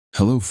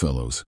Hello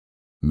fellows,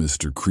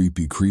 Mr.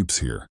 Creepy Creeps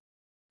here.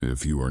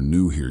 If you are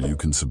new here, you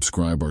can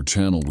subscribe our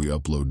channel. We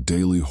upload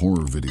daily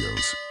horror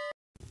videos.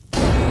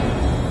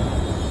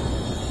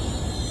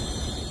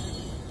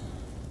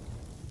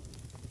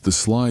 The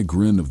sly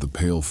grin of the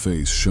pale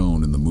face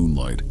shone in the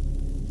moonlight.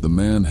 The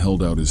man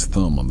held out his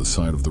thumb on the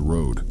side of the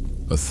road,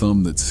 a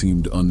thumb that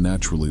seemed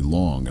unnaturally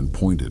long and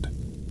pointed.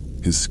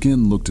 His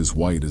skin looked as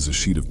white as a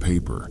sheet of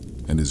paper,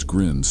 and his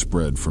grin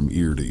spread from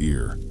ear to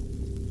ear.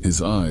 His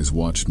eyes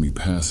watched me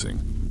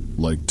passing,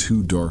 like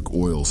two dark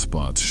oil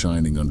spots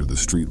shining under the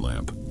street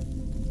lamp.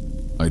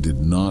 I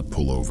did not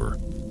pull over.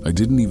 I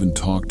didn't even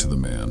talk to the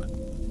man.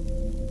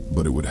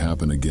 But it would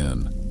happen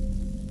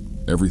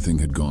again. Everything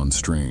had gone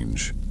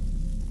strange.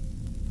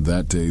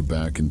 That day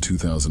back in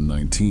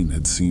 2019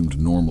 had seemed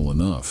normal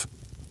enough.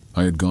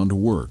 I had gone to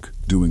work,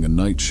 doing a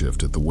night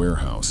shift at the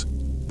warehouse.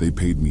 They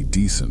paid me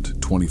decent,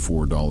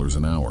 $24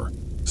 an hour,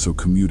 so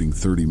commuting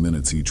 30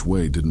 minutes each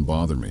way didn't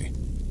bother me.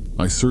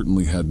 I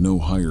certainly had no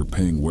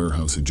higher-paying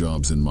warehouse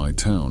jobs in my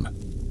town,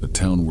 a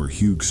town where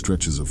huge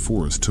stretches of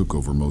forest took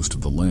over most of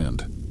the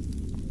land.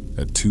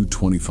 At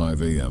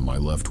 2:25 a.m. I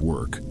left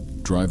work,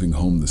 driving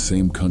home the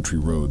same country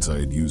roads I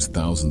had used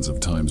thousands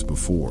of times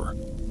before.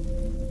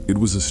 It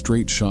was a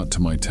straight shot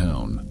to my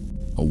town,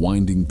 a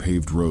winding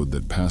paved road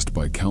that passed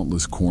by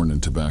countless corn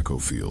and tobacco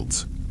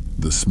fields,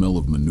 the smell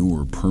of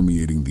manure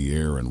permeating the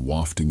air and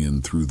wafting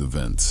in through the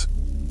vents.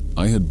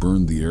 I had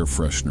burned the air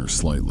freshener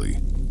slightly,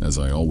 as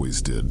I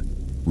always did,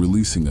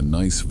 releasing a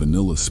nice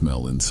vanilla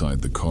smell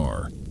inside the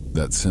car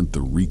that sent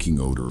the reeking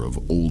odor of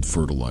old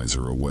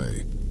fertilizer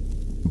away.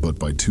 But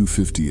by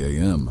 2:50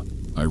 a.m.,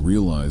 I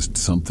realized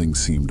something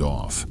seemed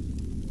off.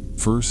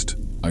 First,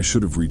 I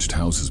should have reached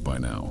houses by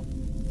now,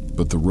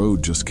 but the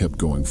road just kept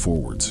going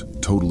forwards,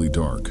 totally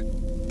dark,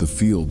 the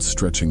fields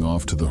stretching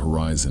off to the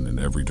horizon in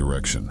every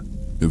direction.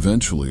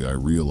 Eventually, I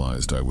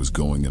realized I was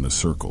going in a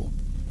circle.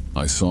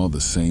 I saw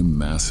the same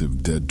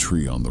massive dead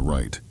tree on the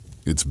right,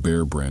 its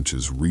bare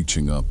branches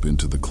reaching up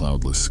into the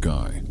cloudless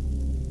sky.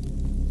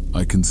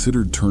 I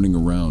considered turning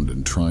around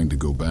and trying to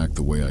go back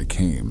the way I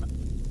came,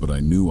 but I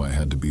knew I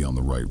had to be on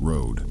the right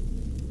road.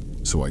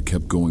 So I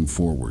kept going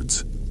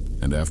forwards,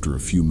 and after a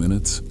few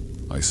minutes,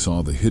 I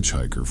saw the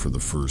hitchhiker for the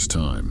first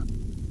time.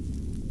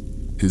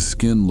 His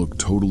skin looked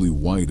totally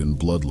white and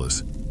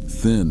bloodless,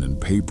 thin and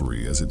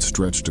papery as it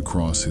stretched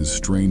across his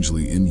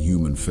strangely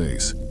inhuman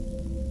face.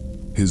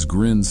 His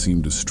grin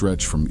seemed to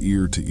stretch from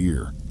ear to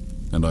ear,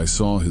 and I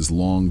saw his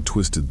long,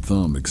 twisted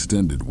thumb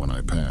extended when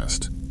I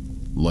passed.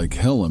 Like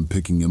hell I'm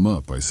picking him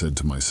up, I said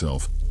to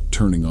myself,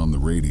 turning on the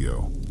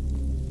radio.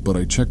 But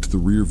I checked the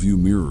rear-view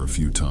mirror a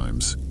few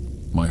times,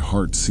 my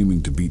heart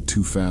seeming to beat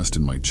too fast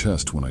in my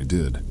chest when I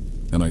did,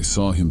 and I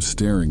saw him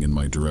staring in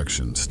my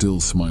direction, still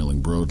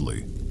smiling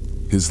broadly.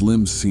 His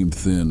limbs seemed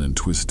thin and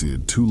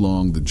twisted, too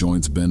long, the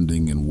joints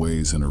bending in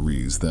ways and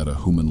areas that a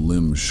human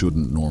limb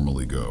shouldn't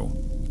normally go.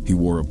 He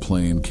wore a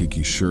plain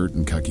khaki shirt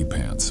and khaki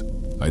pants.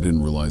 I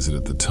didn't realize it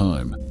at the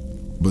time,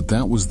 but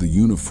that was the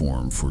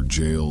uniform for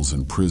jails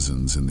and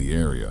prisons in the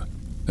area,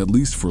 at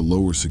least for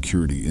lower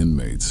security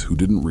inmates who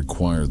didn't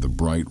require the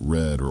bright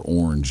red or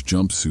orange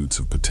jumpsuits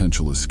of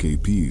potential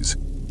escapees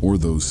or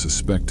those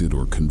suspected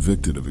or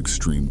convicted of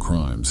extreme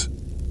crimes.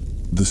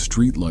 The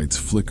streetlights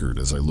flickered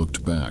as I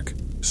looked back,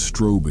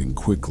 strobing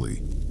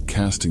quickly,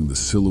 casting the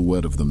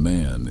silhouette of the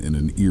man in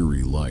an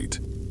eerie light.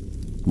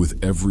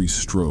 With every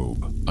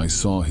strobe, I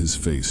saw his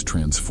face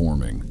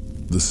transforming,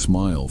 the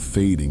smile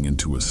fading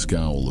into a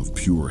scowl of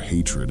pure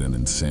hatred and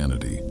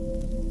insanity.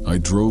 I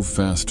drove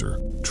faster,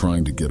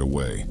 trying to get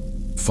away.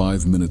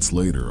 5 minutes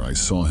later, I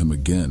saw him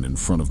again in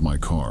front of my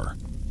car.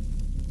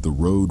 The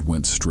road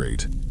went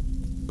straight,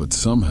 but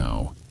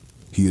somehow,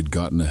 he had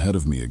gotten ahead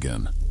of me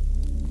again.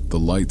 The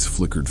lights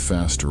flickered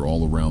faster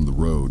all around the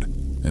road,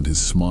 and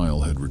his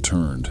smile had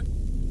returned,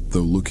 though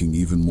looking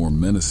even more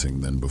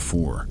menacing than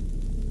before.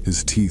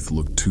 His teeth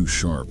looked too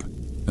sharp,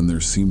 and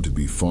there seemed to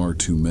be far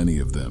too many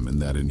of them in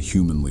that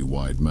inhumanly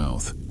wide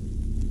mouth.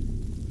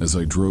 As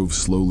I drove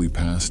slowly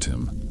past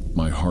him,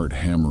 my heart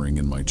hammering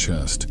in my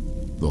chest,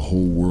 the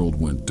whole world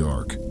went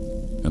dark,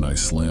 and I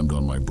slammed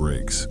on my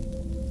brakes.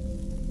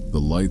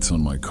 The lights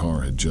on my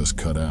car had just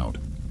cut out,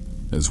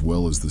 as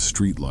well as the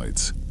street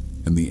lights,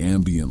 and the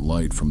ambient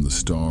light from the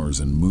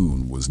stars and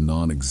moon was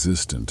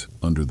non-existent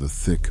under the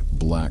thick,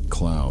 black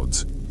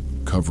clouds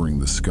covering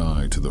the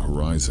sky to the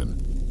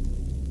horizon.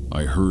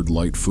 I heard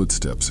light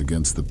footsteps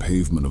against the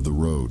pavement of the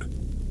road.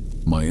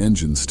 My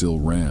engine still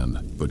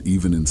ran, but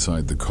even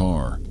inside the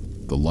car,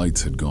 the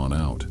lights had gone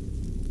out.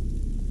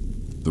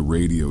 The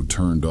radio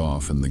turned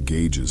off and the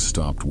gauges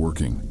stopped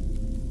working.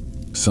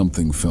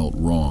 Something felt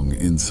wrong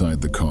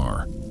inside the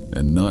car,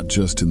 and not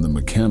just in the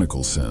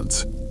mechanical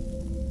sense.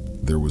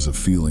 There was a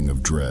feeling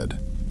of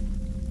dread.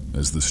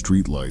 As the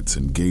streetlights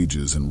and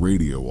gauges and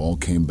radio all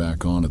came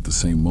back on at the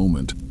same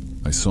moment,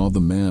 I saw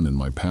the man in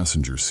my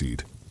passenger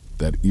seat.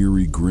 That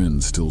eerie grin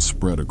still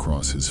spread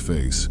across his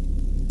face.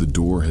 The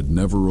door had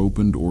never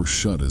opened or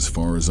shut as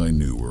far as I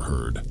knew or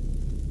heard.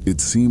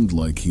 It seemed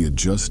like he had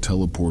just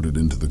teleported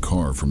into the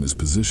car from his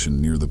position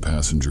near the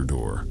passenger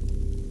door.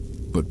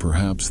 But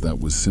perhaps that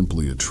was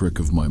simply a trick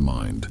of my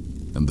mind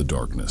and the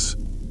darkness.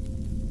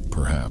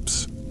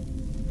 Perhaps.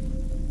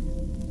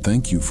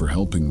 "Thank you for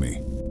helping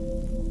me,"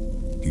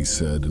 he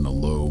said in a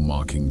low,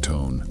 mocking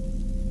tone.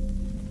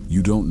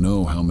 "You don't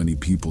know how many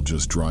people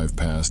just drive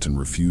past and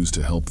refuse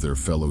to help their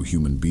fellow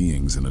human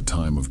beings in a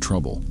time of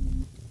trouble."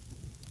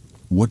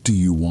 "What do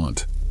you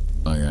want?"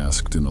 I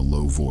asked in a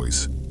low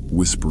voice,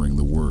 whispering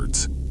the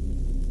words.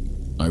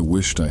 I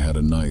wished I had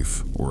a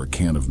knife or a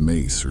can of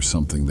mace or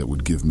something that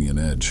would give me an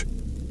edge.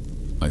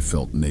 I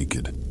felt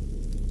naked.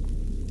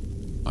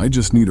 "I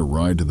just need a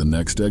ride to the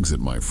next exit,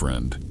 my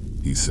friend,"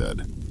 he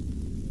said.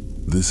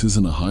 "This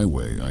isn't a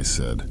highway," I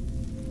said.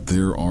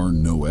 "There are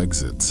no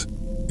exits.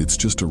 It's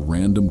just a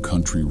random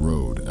country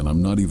road, and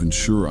I'm not even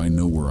sure I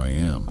know where I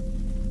am.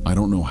 I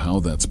don't know how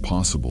that's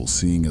possible,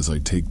 seeing as I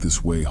take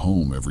this way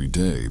home every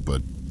day,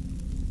 but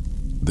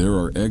there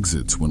are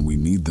exits when we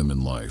need them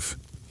in life,"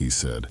 he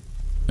said,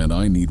 "and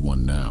I need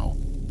one now.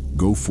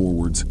 Go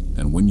forwards,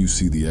 and when you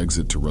see the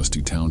exit to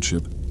Rusty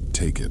Township,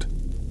 take it.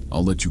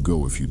 I'll let you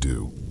go if you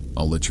do.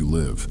 I'll let you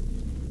live.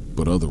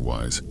 But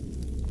otherwise..."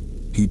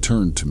 He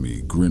turned to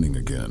me, grinning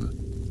again,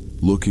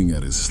 looking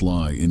at his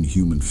sly,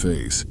 inhuman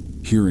face,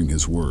 hearing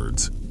his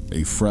words,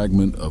 a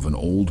fragment of an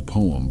old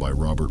poem by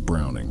Robert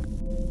Browning.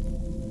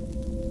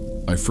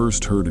 I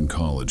first heard in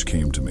college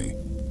came to me.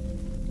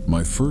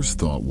 My first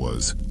thought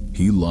was,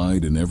 he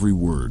lied in every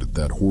word,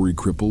 that hoary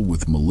cripple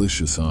with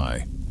malicious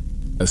eye,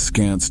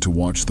 askance to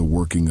watch the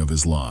working of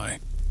his lie.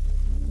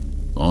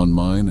 On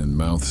mine and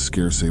mouth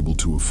scarce able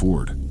to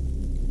afford,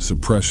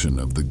 suppression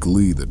of the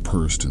glee that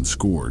pursed and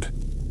scored,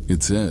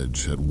 its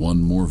edge had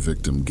one more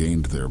victim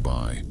gained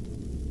thereby.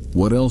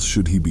 What else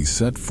should he be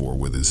set for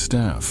with his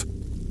staff?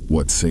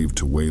 What save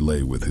to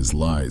waylay with his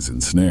lies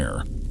and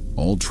snare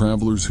all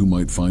travelers who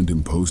might find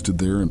him posted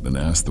there and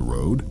ask the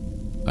road?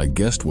 I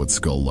guessed what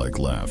skull-like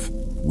laugh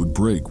would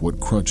break what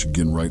crutch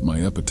again write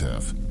my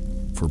epitaph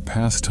for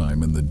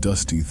pastime in the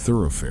dusty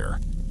thoroughfare.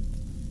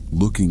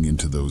 Looking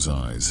into those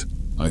eyes,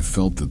 I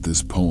felt that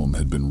this poem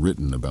had been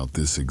written about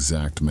this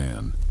exact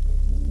man.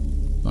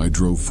 I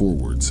drove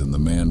forwards and the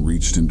man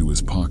reached into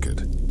his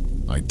pocket.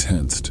 I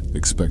tensed,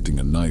 expecting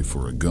a knife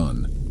or a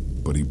gun,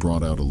 but he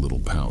brought out a little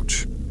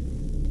pouch.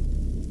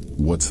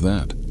 "What's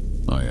that?"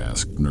 I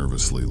asked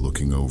nervously,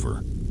 looking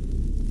over.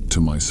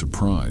 To my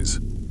surprise,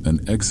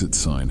 an exit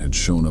sign had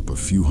shown up a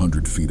few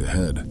hundred feet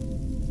ahead.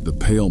 The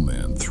pale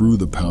man threw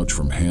the pouch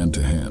from hand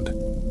to hand,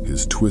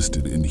 his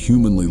twisted,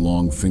 inhumanly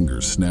long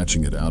fingers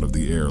snatching it out of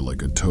the air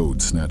like a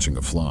toad snatching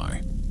a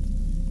fly.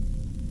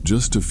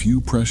 "Just a few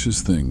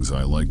precious things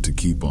I like to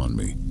keep on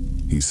me,"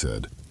 he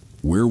said.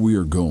 "Where we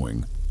are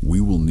going, we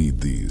will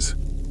need these.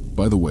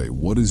 By the way,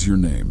 what is your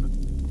name?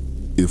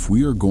 If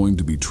we are going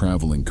to be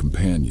traveling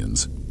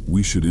companions,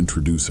 we should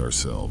introduce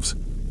ourselves.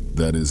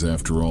 That is,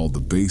 after all,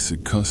 the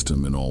basic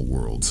custom in all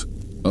worlds.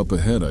 Up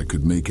ahead I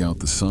could make out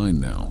the sign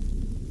now.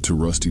 To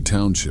Rusty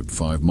Township,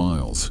 5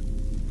 miles.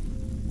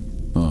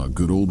 "Ah,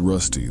 good old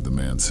Rusty," the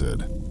man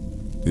said.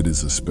 "It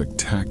is a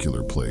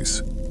spectacular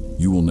place.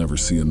 You will never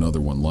see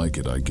another one like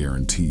it, I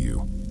guarantee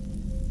you.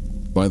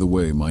 By the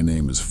way, my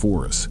name is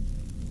Forrest.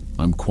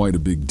 I'm quite a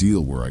big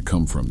deal where I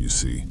come from, you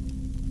see.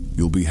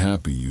 You'll be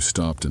happy you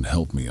stopped and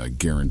helped me, I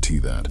guarantee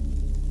that."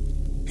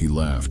 He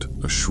laughed,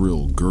 a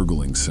shrill,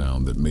 gurgling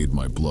sound that made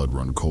my blood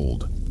run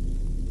cold.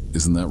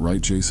 "Isn't that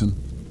right, Jason?"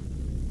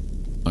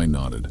 I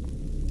nodded.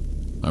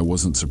 I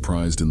wasn't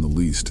surprised in the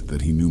least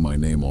that he knew my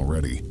name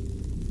already.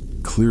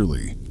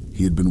 Clearly,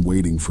 he had been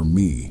waiting for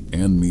me,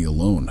 and me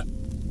alone.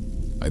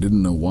 I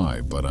didn't know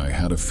why, but I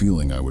had a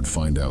feeling I would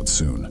find out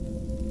soon.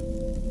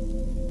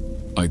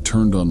 I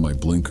turned on my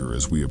blinker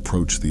as we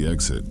approached the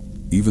exit,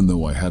 even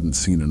though I hadn't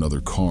seen another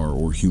car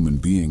or human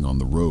being on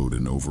the road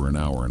in over an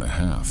hour and a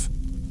half.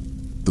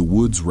 The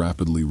woods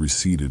rapidly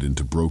receded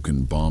into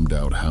broken,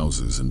 bombed-out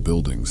houses and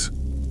buildings.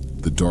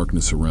 The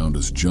darkness around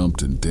us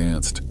jumped and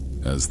danced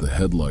as the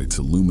headlights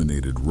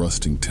illuminated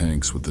rusting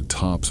tanks with the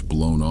tops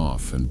blown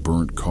off and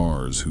burnt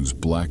cars whose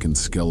blackened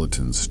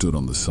skeletons stood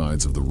on the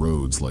sides of the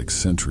roads like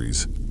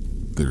sentries,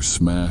 their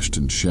smashed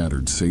and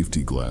shattered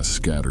safety glass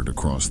scattered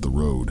across the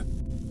road.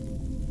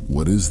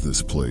 "What is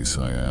this place?"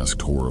 I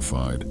asked,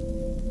 horrified.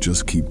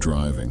 "Just keep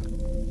driving,"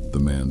 the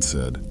man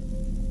said.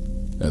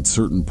 At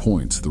certain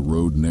points, the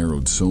road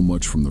narrowed so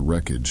much from the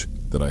wreckage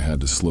that I had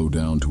to slow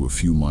down to a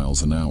few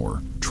miles an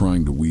hour,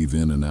 trying to weave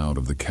in and out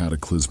of the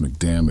cataclysmic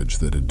damage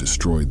that had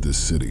destroyed this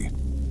city.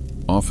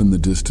 Off in the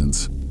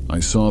distance, I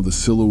saw the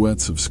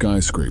silhouettes of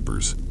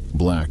skyscrapers,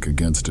 black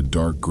against a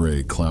dark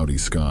gray, cloudy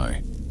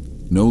sky.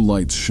 No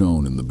lights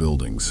shone in the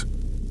buildings.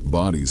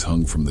 Bodies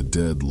hung from the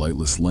dead,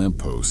 lightless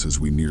lampposts as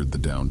we neared the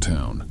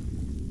downtown.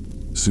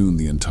 Soon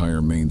the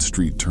entire main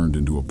street turned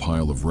into a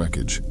pile of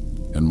wreckage,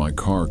 and my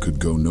car could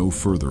go no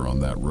further on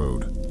that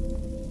road.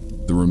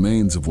 The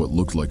remains of what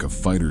looked like a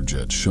fighter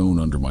jet shone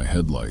under my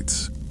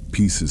headlights,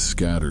 pieces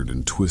scattered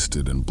and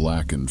twisted and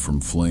blackened from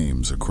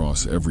flames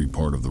across every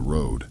part of the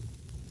road.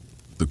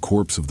 The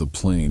corpse of the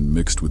plane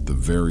mixed with the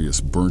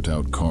various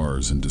burnt-out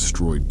cars and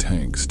destroyed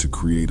tanks to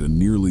create a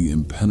nearly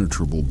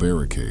impenetrable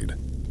barricade.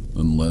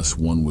 unless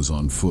one was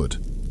on foot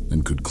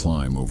and could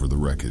climb over the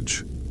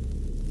wreckage.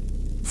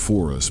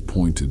 Forrest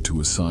pointed to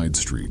a side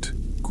street,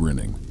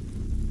 grinning.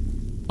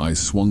 I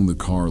swung the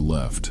car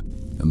left,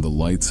 and the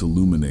lights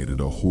illuminated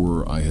a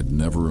horror I had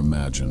never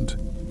imagined.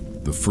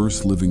 The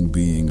first living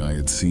being I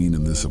had seen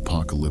in this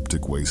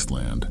apocalyptic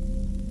wasteland.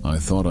 I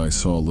thought I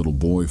saw a little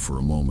boy for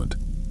a moment,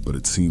 but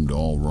it seemed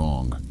all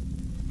wrong.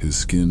 His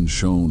skin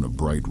shone a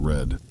bright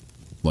red,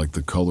 like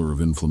the color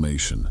of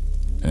inflammation,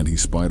 and he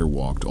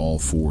spider-walked all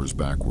fours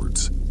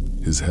backwards,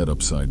 his head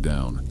upside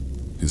down,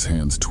 his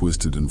hands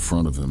twisted in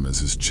front of him as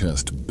his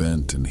chest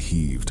bent and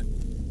heaved.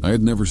 I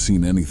had never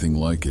seen anything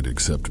like it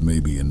except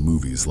maybe in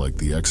movies like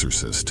The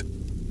Exorcist,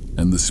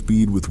 and the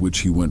speed with which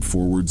he went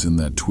forwards in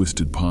that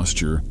twisted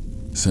posture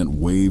sent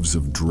waves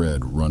of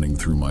dread running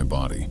through my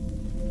body.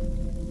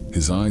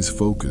 His eyes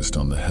focused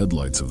on the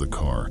headlights of the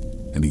car,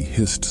 and he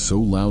hissed so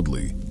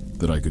loudly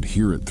that I could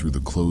hear it through the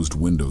closed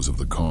windows of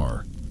the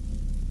car.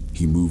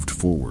 He moved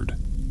forward,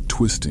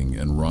 twisting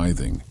and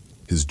writhing,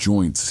 his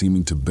joints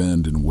seeming to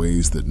bend in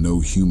ways that no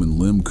human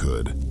limb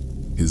could,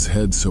 his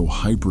head so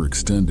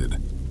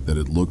hyperextended that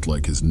it looked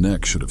like his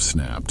neck should have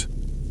snapped.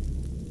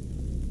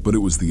 But it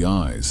was the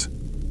eyes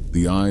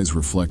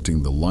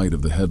reflecting the light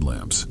of the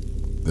headlamps,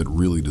 that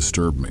really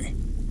disturbed me.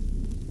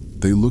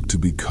 They looked to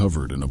be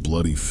covered in a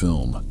bloody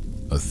film,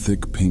 a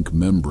thick pink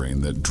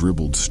membrane that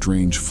dribbled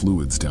strange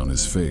fluids down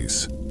his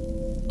face.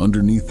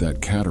 Underneath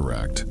that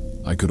cataract,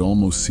 I could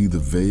almost see the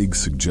vague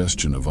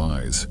suggestion of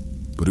eyes,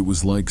 but it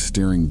was like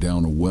staring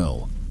down a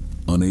well,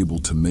 unable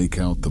to make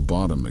out the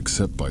bottom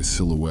except by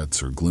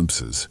silhouettes or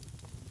glimpses.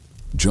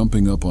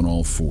 Jumping up on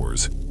all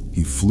fours,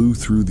 he flew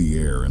through the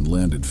air and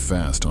landed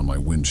fast on my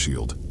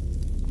windshield.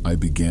 I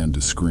began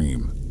to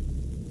scream.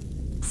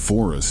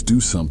 "Forrest,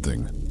 do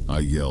something," I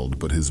yelled,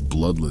 but his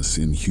bloodless,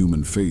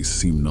 inhuman face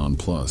seemed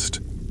nonplussed.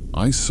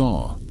 I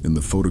saw, in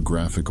the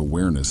photographic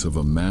awareness of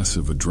a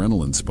massive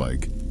adrenaline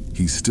spike,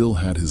 he still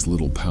had his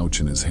little pouch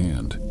in his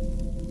hand.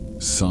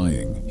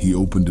 Sighing, he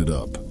opened it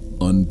up,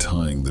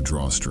 untying the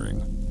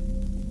drawstring.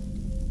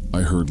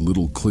 I heard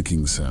little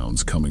clicking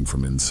sounds coming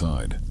from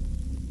inside.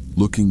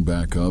 Looking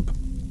back up,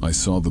 I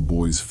saw the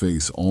boy's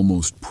face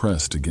almost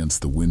pressed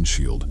against the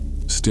windshield,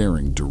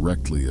 staring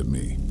directly at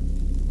me.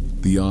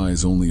 The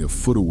eyes only a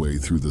foot away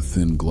through the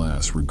thin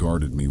glass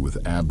regarded me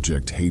with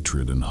abject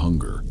hatred and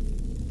hunger.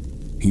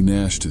 He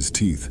gnashed his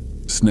teeth,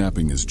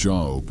 snapping his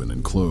jaw open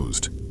and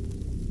closed.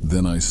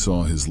 Then I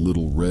saw his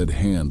little red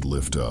hand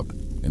lift up,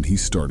 and he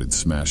started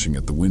smashing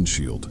at the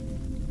windshield.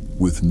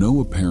 With no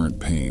apparent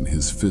pain,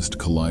 his fist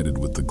collided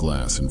with the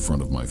glass in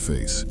front of my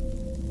face.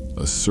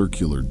 A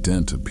circular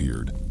dent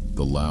appeared,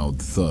 the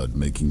loud thud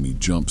making me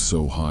jump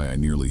so high I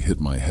nearly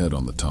hit my head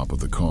on the top of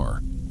the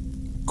car.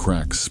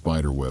 Cracks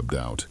spiderwebbed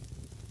out.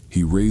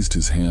 He raised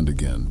his hand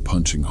again,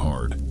 punching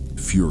hard,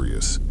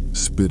 furious,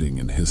 spitting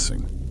and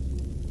hissing.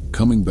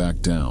 Coming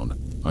back down,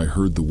 I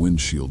heard the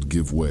windshield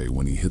give way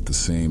when he hit the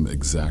same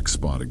exact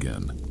spot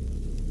again.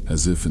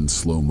 As if in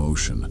slow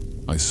motion,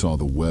 I saw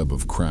the web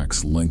of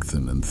cracks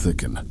lengthen and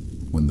thicken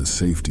when the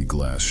safety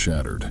glass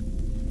shattered,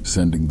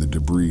 sending the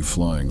debris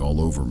flying all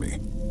over me,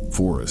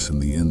 Forrest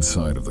and the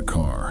inside of the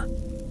car.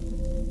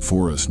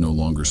 Forrest no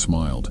longer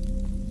smiled.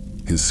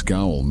 His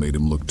scowl made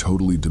him look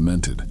totally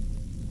demented.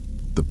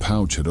 The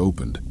pouch had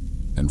opened,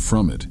 and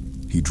from it,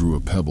 he drew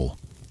a pebble,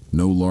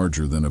 no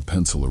larger than a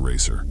pencil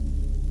eraser.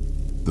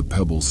 The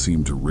pebble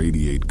seemed to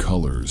radiate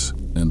colors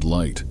and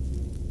light,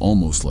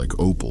 almost like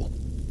opal,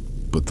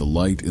 but the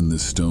light in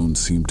this stone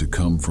seemed to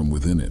come from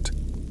within it.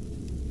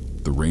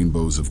 The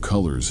rainbows of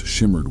colors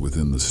shimmered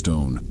within the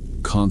stone,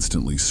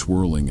 constantly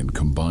swirling and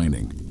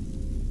combining.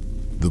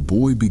 The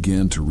boy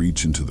began to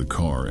reach into the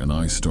car, and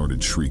I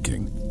started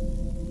shrieking.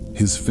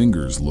 His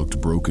fingers looked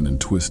broken and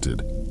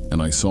twisted,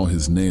 and I saw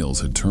his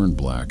nails had turned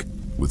black,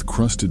 with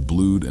crusted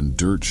blood and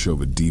dirt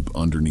showed deep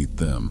underneath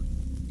them.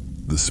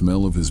 The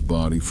smell of his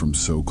body from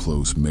so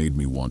close made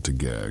me want to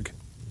gag.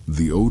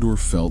 The odor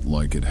felt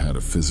like it had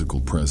a physical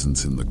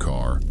presence in the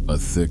car, a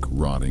thick,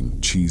 rotting,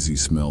 cheesy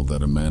smell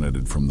that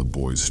emanated from the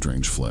boy's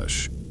strange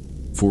flesh.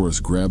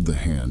 Forrest grabbed the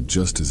hand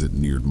just as it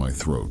neared my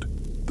throat.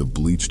 The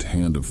bleached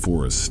hand of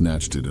Forrest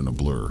snatched it in a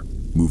blur,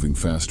 moving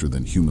faster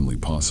than humanly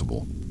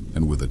possible,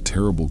 and with a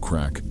terrible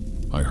crack,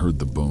 I heard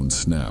the bone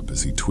snap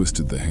as he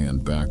twisted the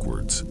hand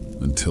backwards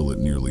until it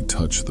nearly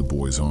touched the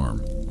boy's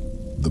arm.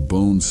 The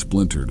bone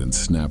splintered and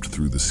snapped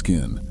through the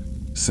skin,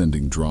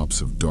 sending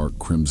drops of dark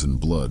crimson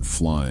blood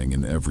flying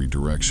in every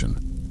direction.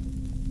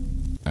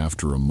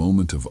 After a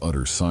moment of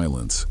utter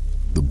silence,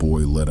 the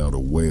boy let out a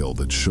wail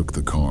that shook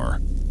the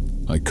car.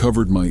 I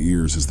covered my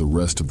ears as the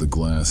rest of the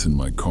glass in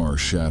my car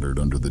shattered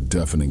under the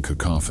deafening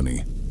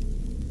cacophony.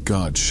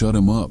 "God, shut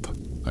him up!"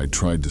 I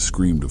tried to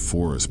scream to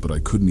Forrest, but I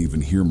couldn't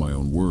even hear my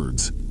own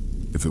words.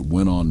 If it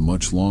went on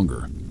much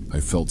longer, I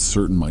felt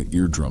certain my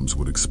eardrums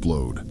would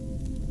explode.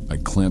 I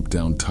clamped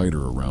down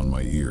tighter around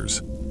my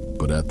ears,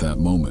 but at that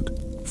moment,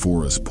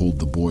 Forrest pulled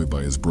the boy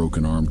by his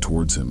broken arm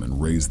towards him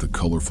and raised the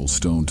colorful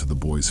stone to the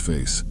boy's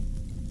face.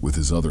 With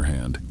his other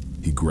hand,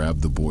 he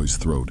grabbed the boy's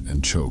throat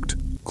and choked,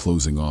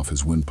 closing off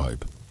his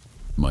windpipe.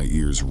 My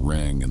ears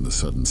rang in the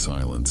sudden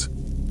silence.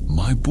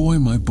 My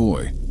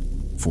boy,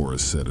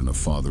 Forrest said in a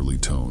fatherly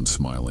tone,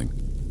 smiling.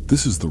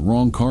 This is the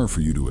wrong car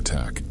for you to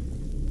attack.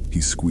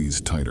 He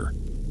squeezed tighter,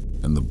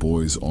 and the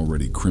boy's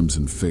already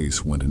crimson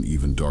face went an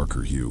even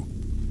darker hue.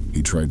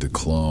 He tried to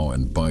claw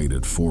and bite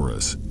at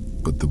Forrest,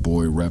 but the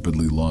boy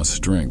rapidly lost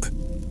strength.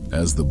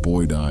 As the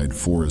boy died,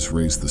 Forrest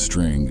raised the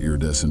strange,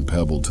 iridescent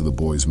pebble to the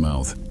boy's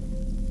mouth.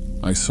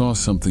 I saw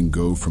something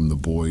go from the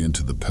boy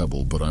into the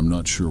pebble, but I'm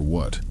not sure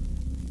what.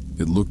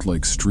 It looked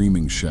like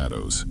streaming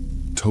shadows,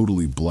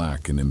 totally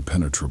black and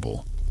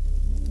impenetrable.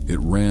 It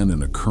ran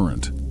in a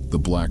current, the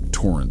black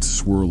torrent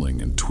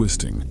swirling and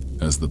twisting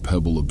as the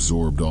pebble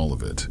absorbed all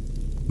of it.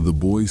 The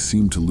boy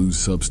seemed to lose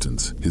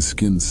substance, his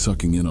skin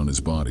sucking in on his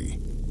body,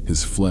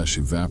 his flesh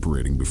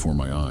evaporating before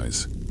my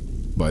eyes.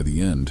 By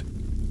the end,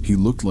 he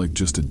looked like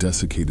just a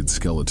desiccated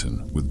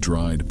skeleton with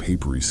dried,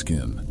 papery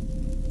skin.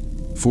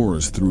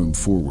 Forrest threw him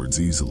forwards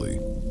easily,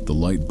 the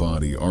light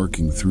body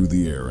arcing through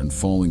the air and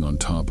falling on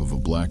top of a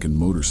blackened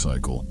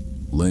motorcycle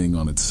laying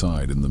on its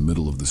side in the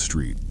middle of the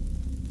street.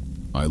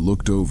 I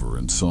looked over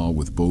and saw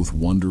with both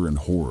wonder and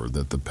horror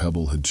that the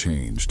pebble had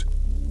changed.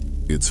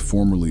 Its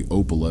formerly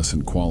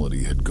opalescent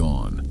quality had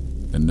gone,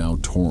 and now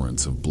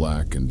torrents of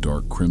black and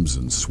dark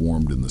crimson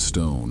swarmed in the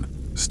stone,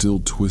 still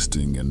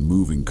twisting and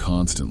moving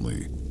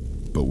constantly,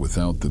 but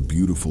without the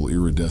beautiful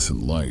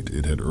iridescent light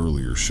it had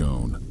earlier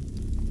shown.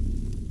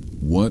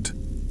 What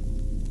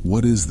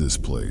is this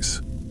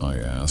place? I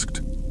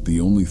asked,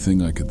 the only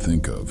thing I could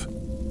think of.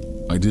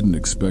 I didn't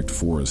expect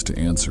Forrest to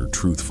answer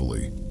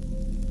truthfully.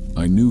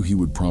 I knew he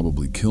would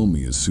probably kill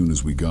me as soon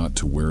as we got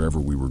to wherever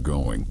we were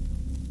going.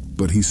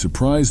 But he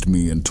surprised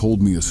me and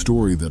told me a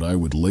story that I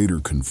would later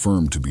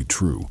confirm to be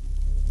true.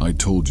 I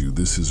told you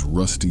this is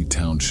Rusty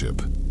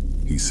Township,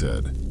 he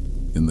said,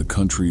 in the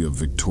country of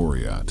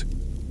Victoriat.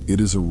 It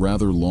is a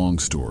rather long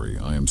story,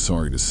 I am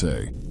sorry to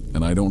say,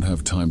 and I don't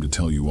have time to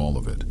tell you all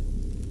of it.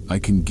 I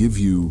can give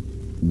you,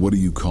 what do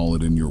you call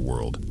it in your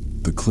world,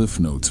 the Cliff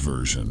Notes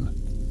version.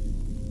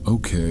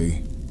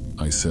 Okay,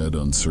 I said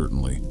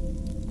uncertainly.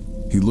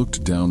 He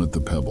looked down at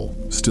the pebble,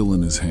 still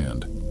in his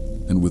hand,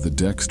 and with a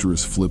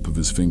dexterous flip of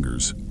his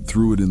fingers,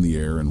 threw it in the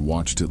air and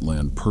watched it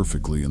land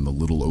perfectly in the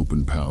little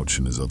open pouch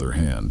in his other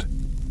hand.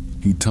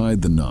 He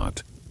tied the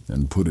knot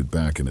and put it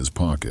back in his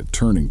pocket,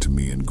 turning to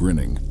me and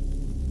grinning.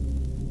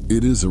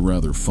 It is a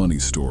rather funny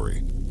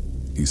story,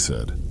 he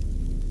said.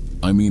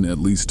 I mean, at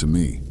least to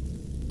me.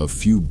 A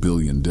few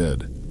billion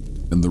dead,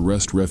 and the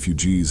rest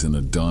refugees in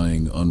a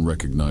dying,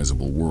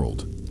 unrecognizable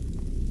world.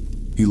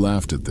 He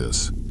laughed at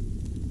this.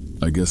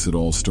 I guess it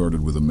all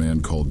started with a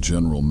man called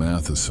General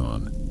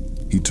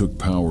Matheson. He took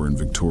power in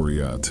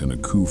Victoriat in a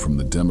coup from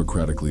the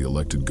democratically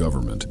elected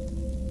government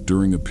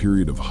during a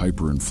period of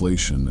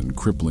hyperinflation and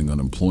crippling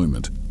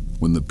unemployment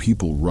when the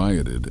people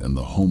rioted and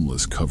the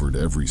homeless covered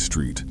every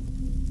street.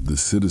 The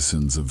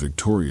citizens of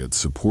Victoriat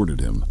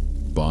supported him,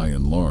 by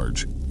and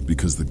large,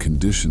 because the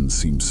conditions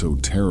seemed so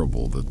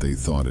terrible that they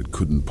thought it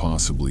couldn't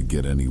possibly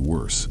get any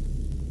worse.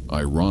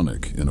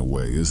 Ironic, in a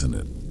way, isn't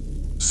it?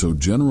 So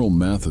General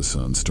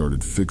Matheson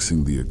started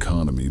fixing the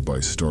economy by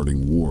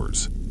starting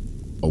wars.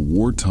 A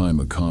wartime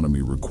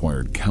economy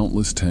required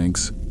countless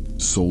tanks,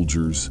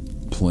 soldiers,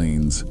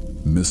 planes,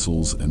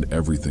 missiles, and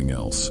everything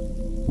else,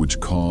 which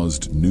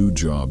caused new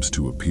jobs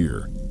to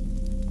appear.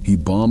 He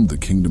bombed the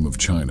Kingdom of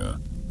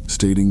China,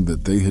 stating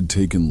that they had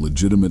taken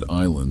legitimate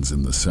islands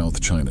in the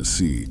South China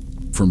Sea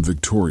from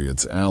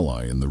Victoriat's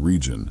ally in the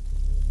region.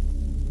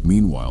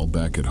 Meanwhile,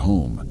 back at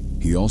home,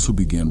 he also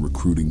began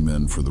recruiting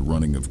men for the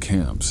running of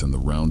camps and the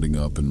rounding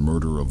up and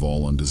murder of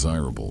all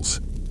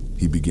undesirables.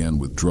 He began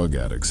with drug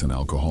addicts and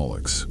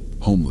alcoholics,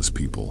 homeless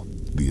people,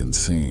 the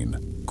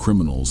insane,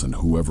 criminals, and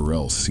whoever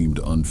else seemed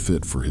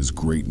unfit for his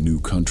great new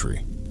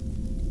country.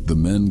 The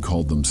men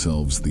called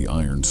themselves the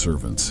Iron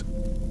Servants.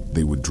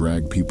 They would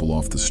drag people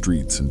off the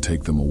streets and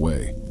take them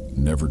away,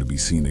 never to be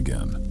seen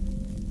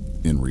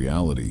again. In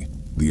reality,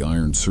 the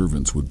Iron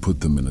Servants would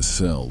put them in a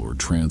cell or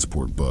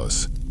transport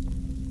bus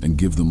and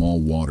give them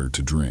all water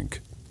to drink.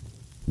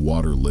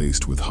 Water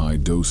laced with high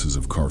doses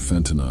of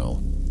carfentanil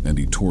and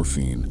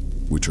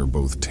etorphine, which are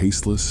both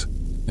tasteless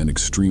and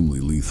extremely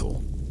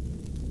lethal.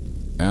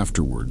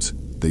 Afterwards,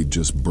 they'd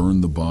just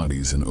burn the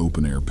bodies in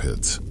open-air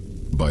pits.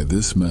 By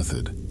this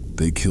method,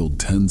 they killed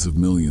tens of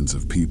millions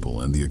of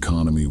people and the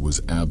economy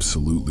was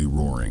absolutely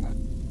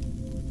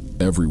roaring.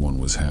 Everyone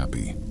was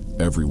happy,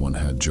 everyone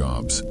had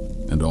jobs,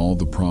 and all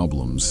the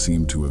problems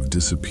seemed to have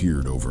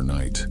disappeared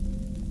overnight.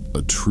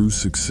 A true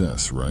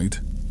success, right?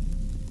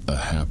 A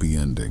happy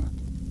ending.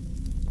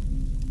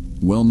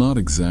 Well, not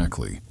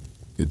exactly.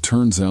 It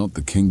turns out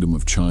the Kingdom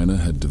of China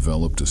had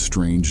developed a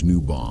strange new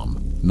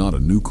bomb, not a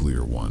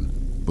nuclear one,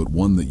 but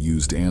one that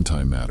used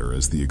antimatter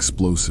as the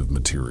explosive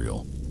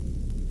material.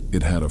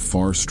 It had a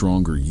far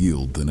stronger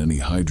yield than any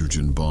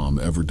hydrogen bomb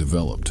ever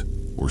developed,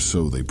 or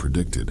so they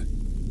predicted.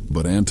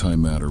 But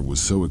antimatter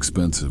was so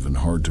expensive and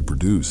hard to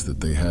produce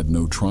that they had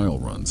no trial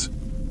runs.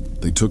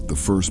 They took the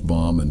first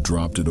bomb and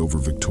dropped it over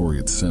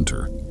Victoria's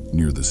center,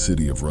 near the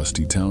city of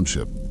Rusty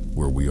Township,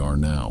 where we are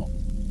now.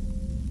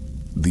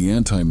 The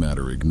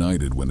antimatter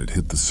ignited when it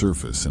hit the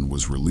surface and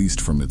was released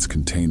from its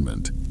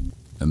containment,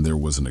 and there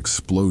was an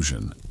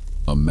explosion,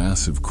 a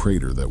massive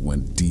crater that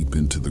went deep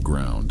into the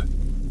ground.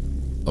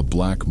 A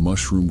black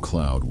mushroom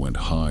cloud went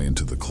high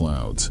into the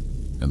clouds,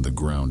 and the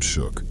ground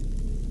shook.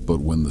 But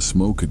when the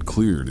smoke had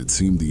cleared, it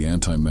seemed the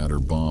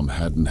antimatter bomb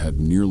hadn't had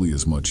nearly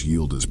as much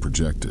yield as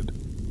projected.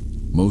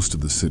 Most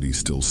of the city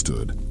still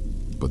stood,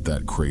 but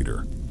that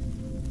crater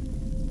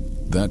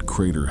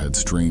had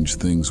strange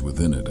things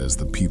within it, as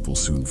the people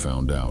soon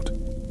found out.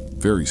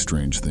 Very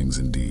strange things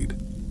indeed.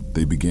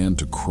 They began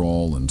to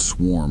crawl and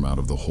swarm out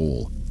of the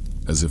hole,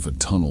 as if a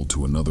tunnel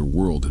to another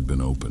world had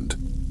been opened.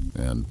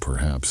 And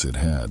perhaps it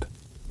had.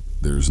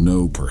 There's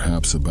no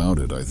perhaps about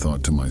it, I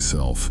thought to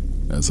myself,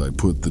 as I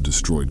put the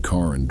destroyed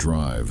car in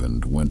drive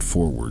and went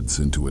forwards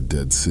into a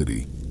dead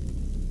city.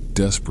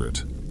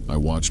 Desperate, I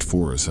watched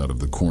Forrest out of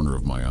the corner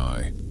of my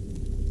eye.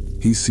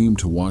 He seemed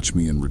to watch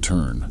me in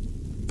return,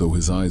 though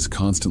his eyes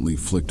constantly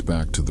flicked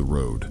back to the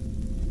road.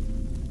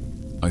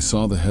 I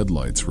saw the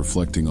headlights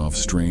reflecting off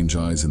strange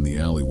eyes in the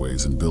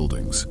alleyways and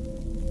buildings,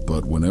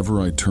 but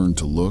whenever I turned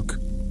to look,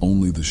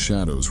 only the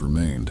shadows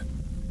remained.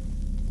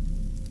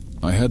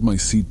 I had my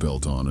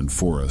seatbelt on and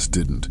Forrest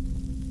didn't.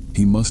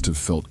 He must have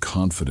felt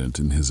confident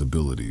in his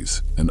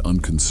abilities and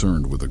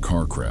unconcerned with a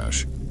car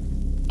crash.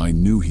 I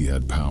knew he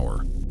had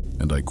power,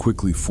 and I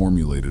quickly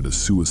formulated a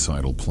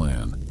suicidal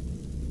plan.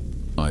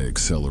 I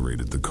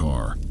accelerated the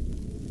car.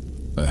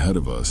 Ahead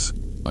of us,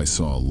 I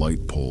saw a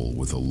light pole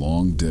with a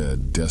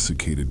long-dead,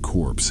 desiccated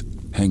corpse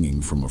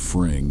hanging from a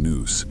fraying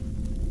noose.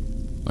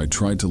 I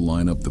tried to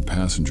line up the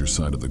passenger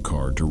side of the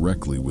car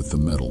directly with the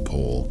metal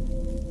pole.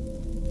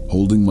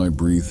 Holding my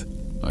breath,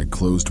 I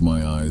closed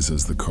my eyes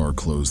as the car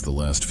closed the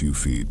last few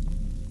feet,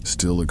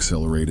 still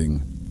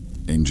accelerating,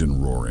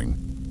 engine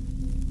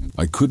roaring.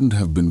 I couldn't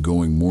have been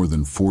going more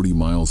than 40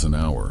 miles an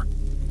hour,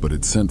 but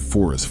it sent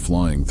Forrest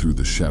flying through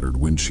the shattered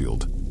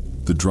windshield.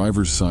 The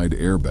driver's side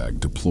airbag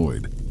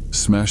deployed,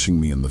 smashing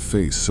me in the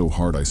face so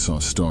hard I saw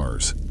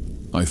stars.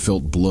 I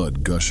felt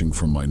blood gushing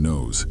from my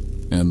nose,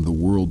 and the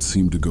world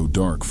seemed to go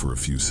dark for a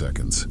few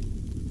seconds.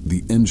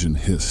 The engine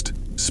hissed,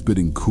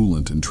 spitting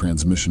coolant and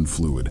transmission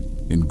fluid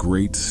in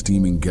great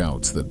steaming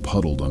gouts that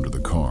puddled under the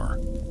car.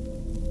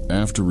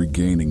 After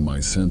regaining my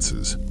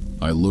senses,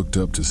 I looked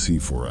up to see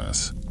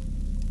Forrest.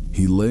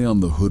 He lay on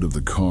the hood of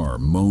the car,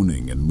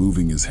 moaning and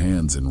moving his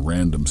hands in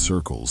random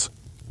circles.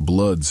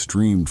 Blood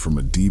streamed from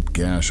a deep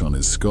gash on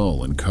his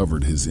skull and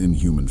covered his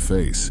inhuman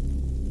face.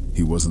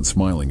 He wasn't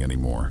smiling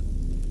anymore.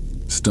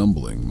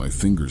 Stumbling, my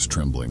fingers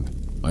trembling,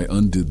 I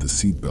undid the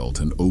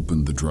seatbelt and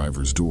opened the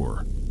driver's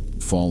door,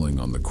 falling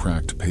on the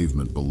cracked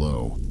pavement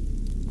below.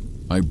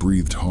 I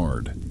breathed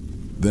hard.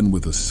 Then,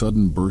 with a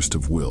sudden burst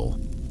of will,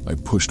 I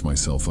pushed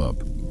myself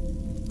up.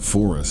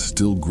 Forrest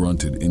still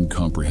grunted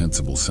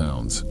incomprehensible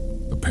sounds,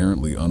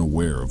 apparently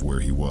unaware of where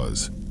he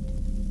was.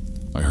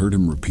 I heard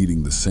him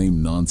repeating the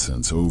same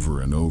nonsense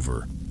over and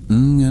over.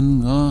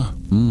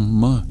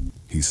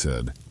 He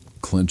said,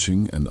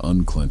 clenching and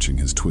unclenching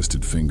his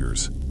twisted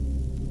fingers.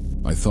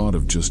 I thought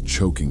of just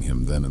choking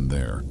him then and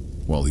there,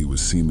 while he was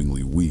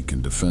seemingly weak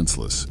and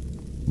defenseless.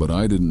 But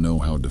I didn't know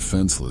how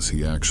defenseless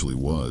he actually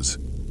was,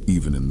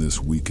 even in this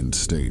weakened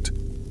state.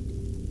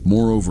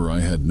 Moreover,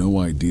 I had no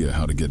idea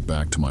how to get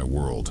back to my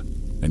world,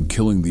 and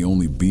killing the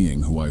only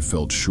being who I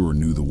felt sure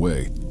knew the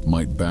way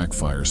might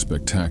backfire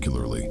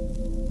spectacularly,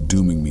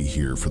 dooming me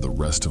here for the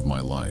rest of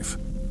my life.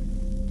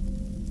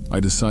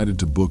 I decided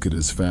to book it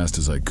as fast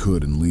as I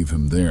could and leave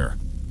him there.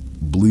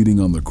 Bleeding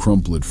on the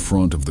crumpled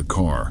front of the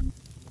car,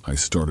 I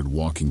started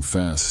walking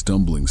fast,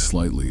 stumbling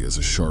slightly as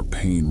a sharp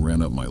pain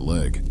ran up my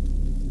leg.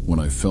 When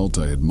I felt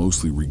I had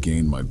mostly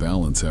regained my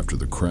balance after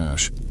the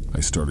crash, I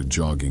started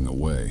jogging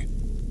away.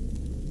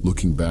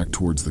 Looking back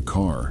towards the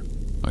car,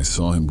 I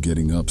saw him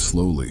getting up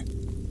slowly,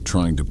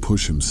 trying to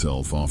push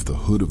himself off the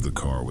hood of the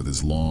car with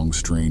his long,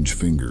 strange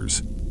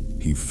fingers.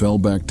 He fell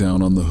back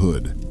down on the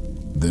hood,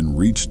 then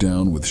reached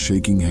down with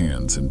shaking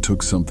hands and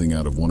took something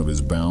out of one of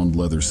his bound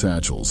leather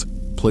satchels,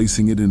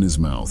 placing it in his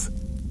mouth.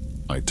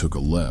 I took a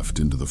left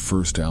into the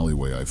first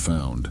alleyway I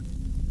found.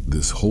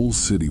 This whole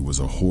city was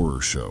a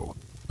horror show,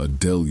 a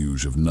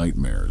deluge of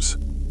nightmares.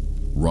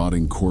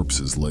 Rotting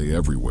corpses lay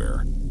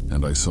everywhere,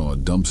 and I saw a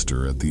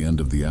dumpster at the end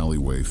of the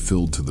alleyway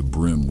filled to the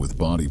brim with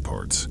body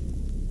parts.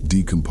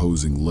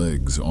 Decomposing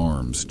legs,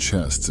 arms,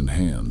 chests, and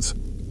hands,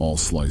 all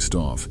sliced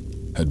off,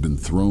 had been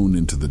thrown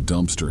into the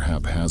dumpster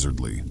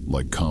haphazardly,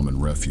 like common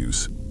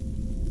refuse.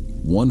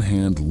 One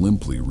hand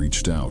limply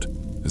reached out,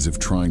 as if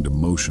trying to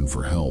motion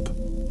for help.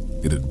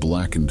 It had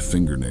blackened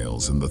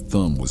fingernails and the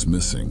thumb was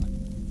missing.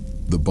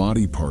 The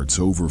body parts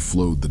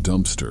overflowed the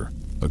dumpster,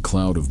 a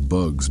cloud of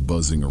bugs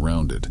buzzing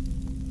around it.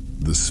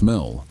 The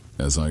smell,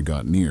 as I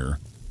got near,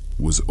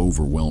 was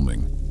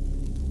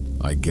overwhelming.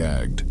 I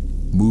gagged,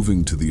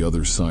 moving to the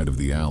other side of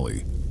the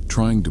alley,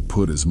 trying to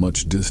put as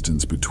much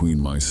distance between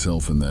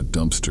myself and that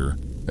dumpster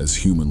as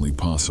humanly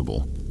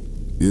possible.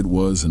 It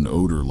was an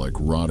odor like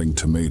rotting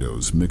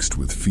tomatoes mixed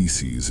with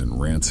feces and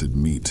rancid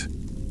meat.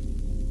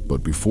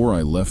 But before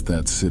I left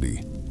that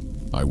city,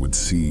 I would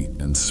see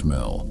and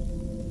smell.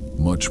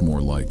 much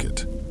more like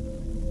it.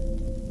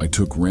 I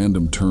took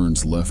random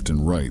turns left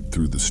and right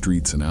through the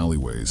streets and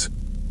alleyways,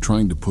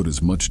 trying to put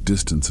as much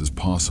distance as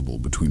possible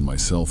between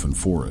myself and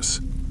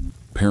Forrest.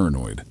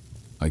 Paranoid,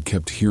 I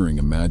kept hearing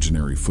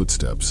imaginary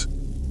footsteps,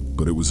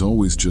 but it was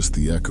always just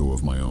the echo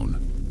of my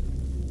own.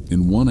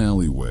 In one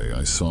alleyway,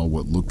 I saw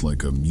what looked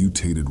like a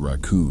mutated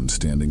raccoon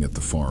standing at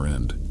the far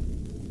end.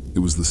 It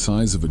was the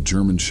size of a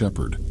German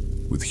shepherd,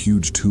 with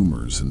huge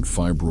tumors and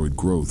fibroid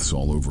growths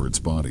all over its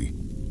body.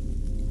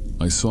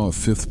 I saw a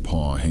fifth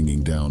paw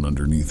hanging down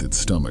underneath its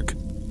stomach,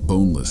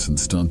 boneless and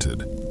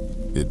stunted.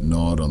 It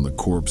gnawed on the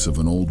corpse of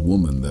an old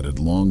woman that had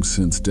long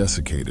since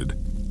desiccated,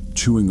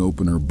 chewing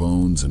open her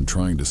bones and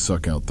trying to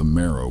suck out the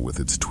marrow with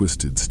its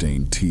twisted,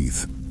 stained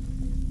teeth.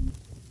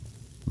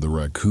 The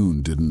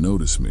raccoon didn't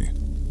notice me,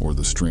 or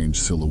the strange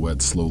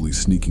silhouette slowly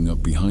sneaking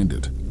up behind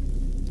it.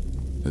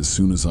 As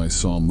soon as I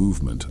saw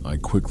movement, I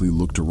quickly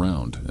looked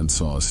around and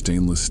saw a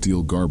stainless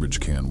steel garbage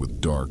can with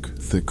dark,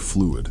 thick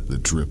fluid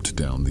that dripped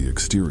down the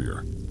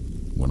exterior.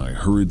 When I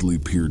hurriedly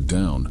peered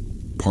down,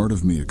 part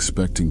of me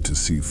expecting to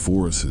see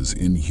Forrest's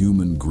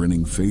inhuman,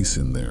 grinning face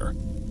in there,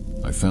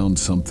 I found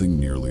something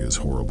nearly as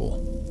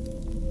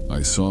horrible.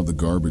 I saw the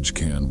garbage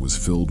can was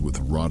filled with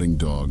rotting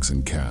dogs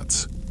and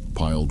cats,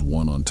 piled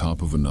one on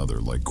top of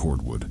another like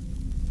cordwood.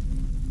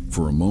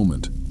 For a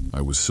moment,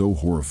 I was so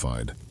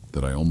horrified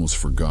that I almost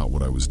forgot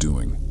what I was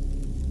doing.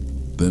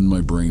 Then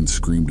my brain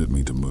screamed at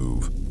me to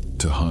move,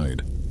 to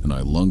hide, and I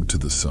lunged to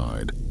the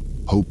side,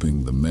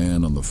 hoping the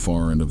man on the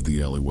far end of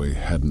the alleyway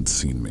hadn't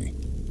seen me.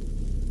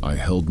 I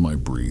held my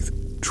breath,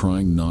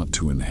 trying not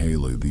to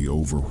inhale the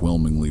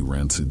overwhelmingly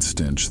rancid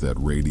stench that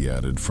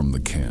radiated from the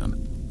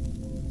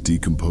can.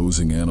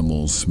 Decomposing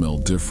animals smell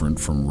different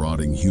from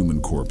rotting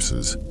human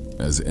corpses,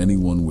 as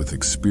anyone with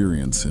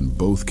experience in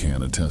both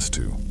can attest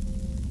to.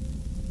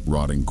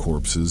 Rotting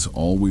corpses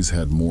always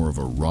had more of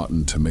a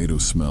rotten tomato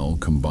smell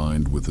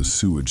combined with a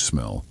sewage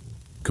smell,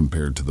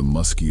 compared to the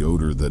musky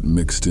odor that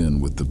mixed in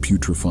with the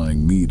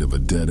putrefying meat of a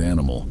dead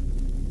animal.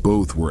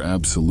 Both were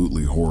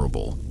absolutely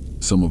horrible,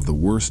 some of the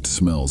worst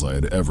smells I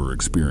had ever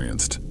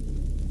experienced.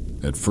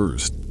 At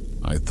first,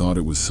 I thought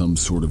it was some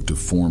sort of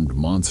deformed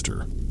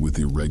monster with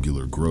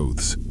irregular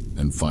growths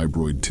and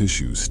fibroid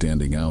tissue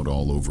standing out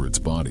all over its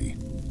body.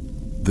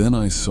 Then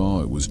I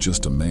saw it was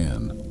just a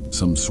man,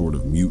 some sort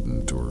of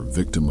mutant or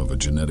victim of a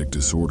genetic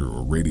disorder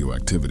or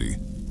radioactivity,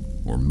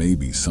 or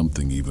maybe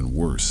something even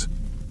worse.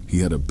 He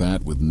had a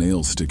bat with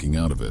nails sticking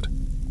out of it,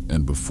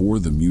 and before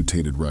the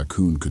mutated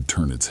raccoon could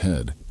turn its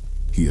head,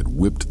 he had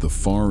whipped the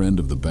far end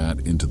of the bat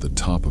into the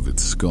top of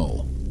its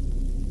skull.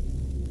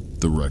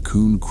 The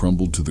raccoon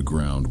crumbled to the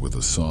ground with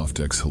a soft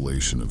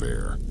exhalation of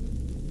air.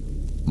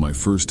 My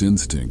first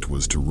instinct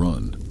was to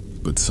run,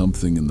 but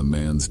something in the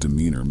man's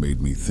demeanor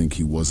made me think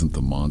he wasn't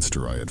the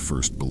monster I had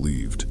first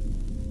believed.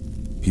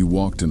 He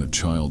walked in a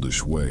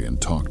childish way and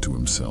talked to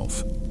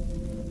himself.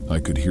 I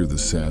could hear the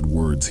sad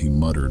words he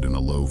muttered in a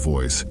low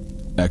voice,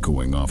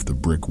 echoing off the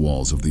brick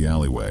walls of the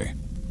alleyway.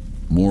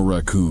 "More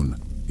raccoon,"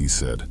 he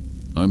said.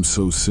 "I'm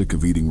so sick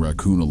of eating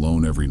raccoon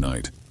alone every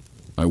night.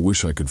 I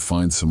wish I could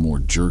find some more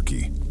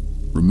jerky.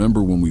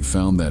 Remember when we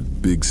found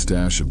that big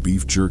stash of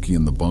beef jerky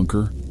in the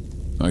bunker?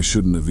 I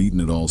shouldn't have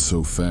eaten it all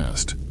so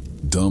fast.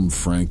 Dumb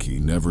Frankie,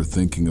 never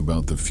thinking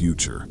about the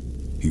future."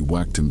 He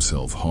whacked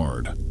himself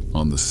hard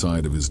on the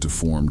side of his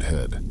deformed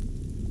head.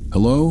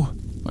 "Hello?"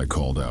 I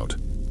called out,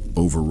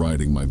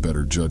 overriding my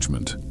better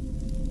judgment.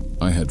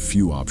 I had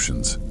few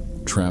options,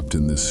 trapped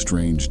in this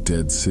strange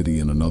dead city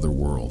in another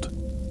world.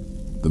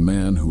 The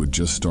man who had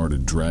just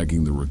started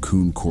dragging the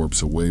raccoon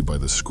corpse away by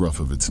the scruff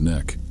of its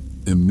neck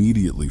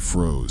immediately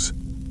froze,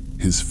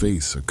 his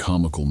face a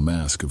comical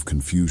mask of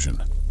confusion.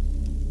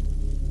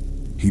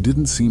 He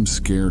didn't seem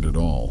scared at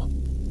all,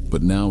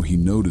 but now he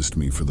noticed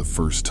me for the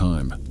first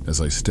time as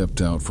I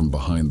stepped out from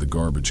behind the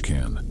garbage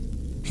can.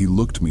 He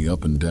looked me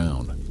up and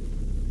down.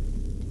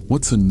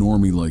 "What's a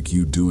normie like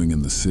you doing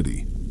in the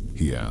city?"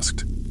 he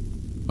asked.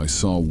 I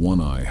saw one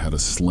eye had a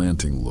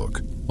slanting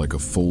look, like a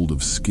fold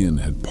of skin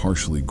had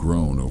partially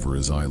grown over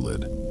his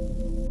eyelid.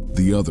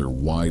 The other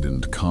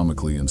widened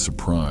comically in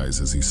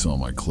surprise as he saw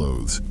my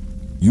clothes.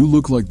 "You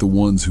look like the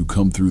ones who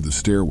come through the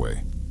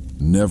stairway.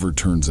 Never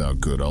turns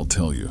out good, I'll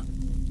tell you.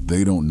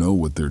 They don't know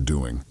what they're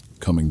doing,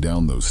 coming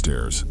down those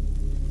stairs."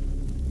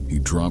 He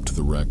dropped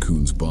the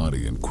raccoon's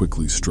body and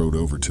quickly strode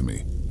over to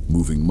me,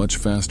 moving much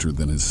faster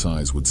than his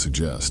size would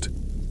suggest.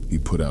 He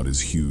put out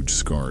his huge,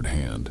 scarred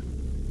hand.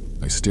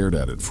 I stared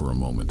at it for a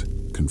moment,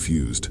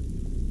 confused.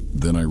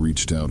 Then I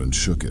reached out and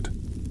shook it.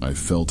 I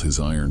felt his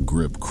iron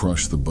grip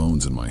crush the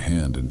bones in my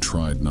hand and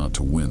tried not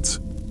to wince.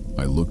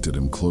 I looked at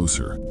him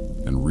closer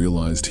and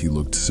realized he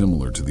looked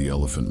similar to the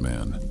Elephant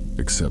Man,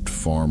 except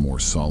far more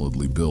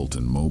solidly built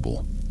and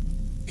mobile.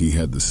 He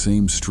had the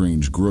same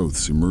strange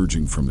growths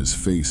emerging from his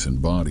face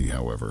and body,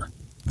 however.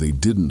 They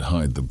didn't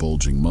hide the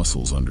bulging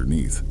muscles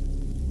underneath.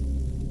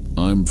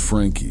 "I'm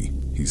Frankie,"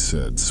 he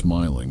said,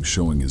 smiling,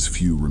 showing his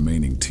few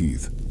remaining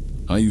teeth.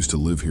 "I used to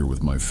live here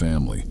with my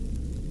family."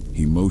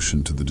 He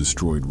motioned to the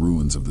destroyed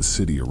ruins of the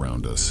city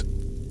around us.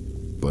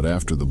 "But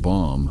after the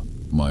bomb,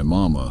 My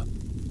mama,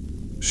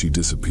 she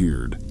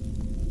disappeared.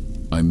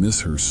 I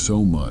miss her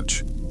so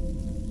much.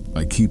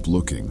 I keep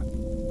looking,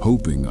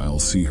 hoping I'll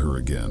see her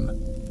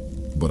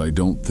again, but I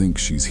don't think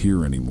she's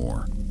here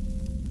anymore.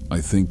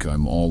 I think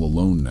I'm all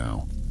alone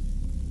now."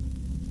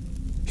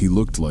 He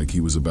looked like he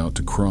was about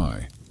to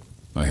cry.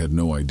 I had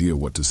no idea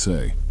what to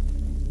say.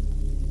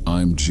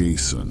 "I'm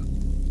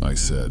Jason," I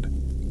said.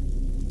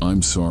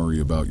 "I'm sorry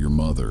about your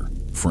mother,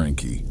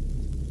 Frankie.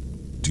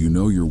 Do you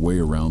know your way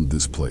around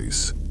this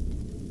place?"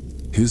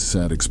 His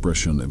sad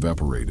expression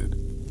evaporated,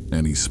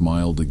 and he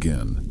smiled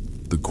again,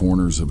 the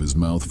corners of his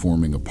mouth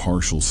forming a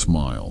partial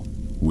smile,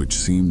 which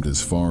seemed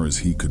as far as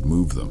he could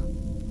move them.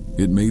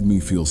 It made me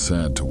feel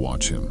sad to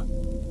watch him.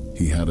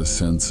 He had a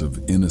sense of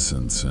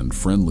innocence and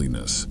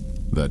friendliness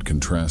that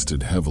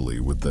contrasted heavily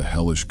with the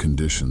hellish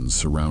conditions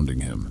surrounding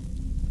him.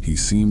 He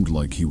seemed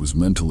like he was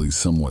mentally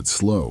somewhat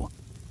slow,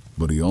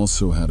 but he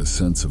also had a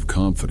sense of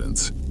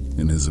confidence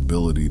in his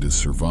ability to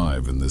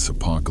survive in this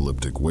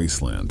apocalyptic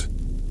wasteland,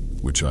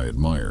 which I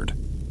admired.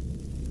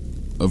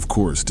 "Of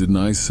course, didn't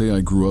I say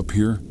I grew up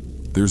here?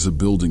 There's a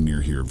building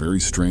near here, very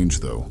strange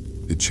though.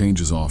 It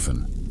changes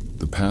often.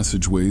 The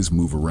passageways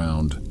move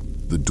around,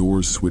 the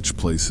doors switch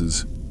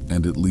places,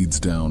 and it leads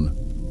down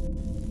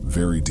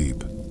very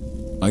deep.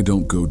 I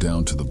don't go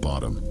down to the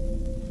bottom."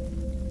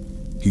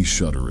 He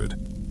shuddered.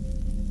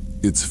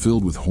 "It's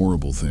filled with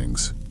horrible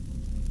things."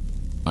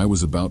 I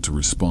was about to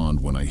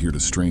respond when I heard a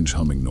strange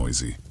humming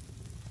noisy.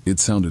 It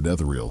sounded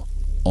ethereal,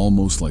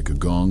 almost like a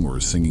gong or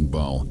a singing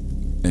bell,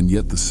 and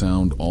yet the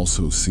sound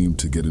also seemed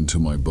to get into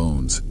my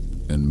bones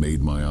and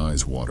made my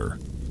eyes water.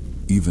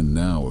 Even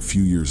now, a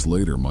few years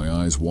later, my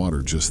eyes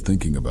water just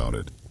thinking about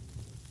it.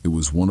 It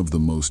was one of the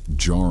most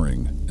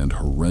jarring and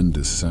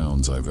horrendous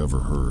sounds I've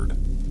ever heard.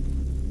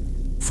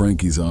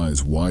 Frankie's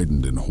eyes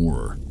widened in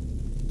horror.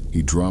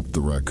 He dropped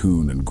the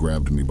raccoon and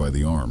grabbed me by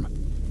the arm.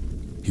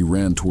 He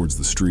ran towards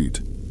the street.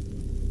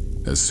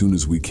 As soon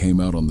as we came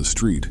out on the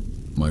street,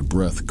 my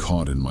breath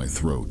caught in my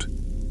throat.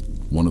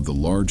 One of the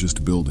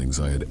largest buildings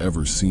I had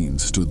ever seen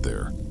stood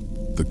there,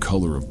 the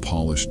color of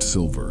polished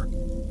silver.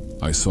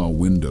 I saw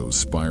windows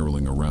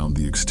spiraling around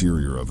the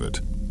exterior of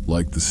it,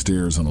 like the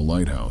stairs on a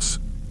lighthouse.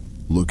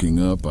 Looking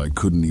up, I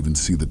couldn't even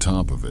see the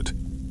top of it.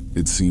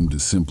 It seemed to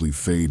simply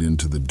fade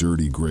into the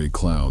dirty gray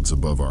clouds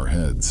above our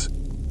heads.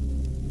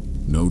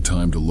 "No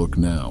time to look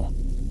now,"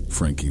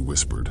 Frankie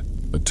whispered,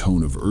 a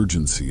tone of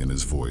urgency in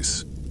his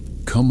voice.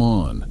 "Come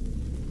on."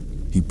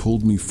 He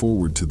pulled me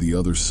forward to the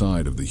other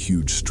side of the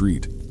huge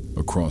street,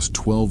 across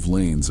 12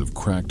 lanes of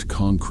cracked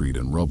concrete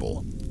and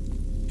rubble.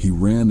 He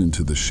ran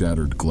into the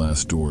shattered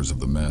glass doors of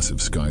the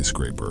massive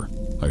skyscraper.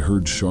 I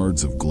heard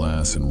shards of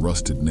glass and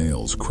rusted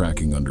nails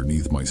cracking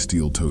underneath my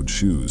steel-toed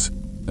shoes,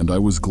 and I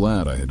was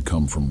glad I had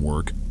come from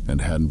work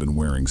and hadn't been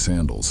wearing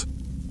sandals.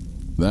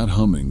 That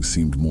humming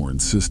seemed more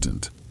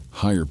insistent,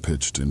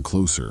 higher-pitched and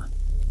closer.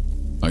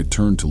 I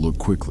turned to look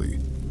quickly,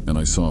 and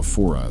I saw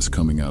Foras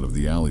coming out of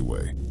the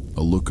alleyway,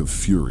 a look of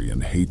fury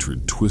and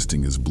hatred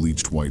twisting his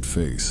bleached white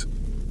face.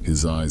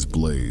 His eyes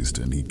blazed,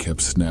 and he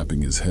kept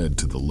snapping his head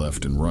to the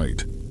left and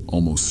right,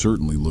 almost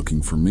certainly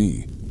looking for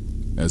me.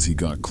 As he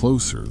got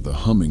closer, the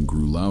humming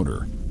grew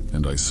louder,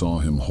 and I saw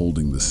him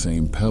holding the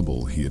same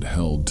pebble he had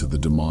held to the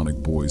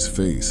demonic boy's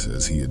face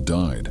as he had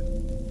died.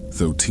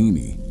 Though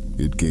teeny,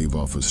 it gave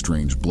off a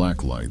strange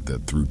black light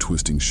that threw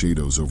twisting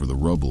shadows over the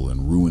rubble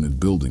and ruined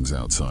buildings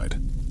outside.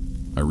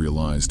 I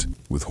realized,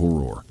 with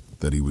horror,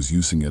 that he was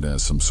using it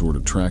as some sort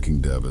of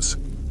tracking device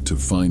to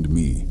find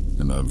me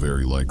and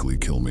very likely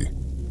kill me.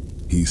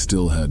 He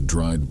still had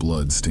dried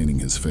blood staining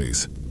his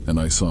face, and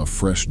I saw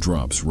fresh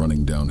drops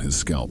running down his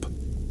scalp.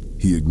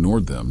 He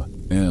ignored them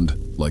and,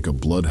 like a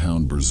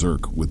bloodhound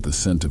berserk with the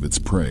scent of its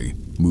prey,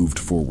 moved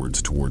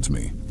forwards towards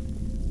me.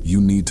 "You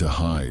need to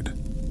hide,"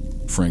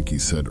 Frankie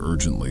said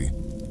urgently,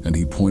 and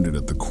he pointed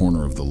at the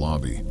corner of the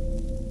lobby.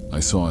 I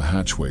saw a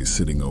hatchway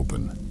sitting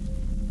open.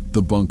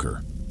 "The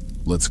bunker.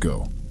 Let's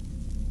go."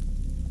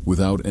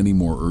 Without any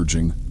more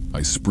urging,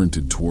 I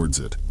sprinted towards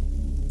it.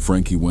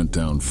 Frankie went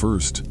down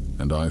first,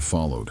 and I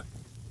followed.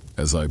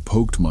 As I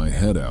poked my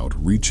head out,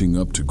 reaching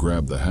up to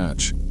grab the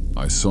hatch,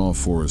 I saw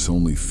Forrest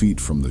only feet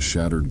from the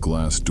shattered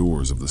glass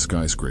doors of the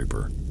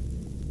skyscraper.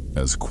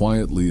 As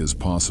quietly as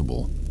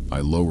possible,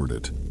 I lowered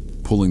it,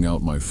 pulling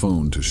out my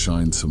phone to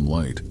shine some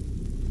light,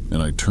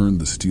 and I turned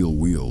the steel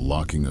wheel,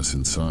 locking us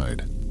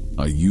inside.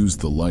 I used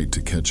the light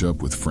to catch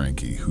up with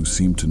Frankie, who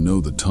seemed to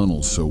know the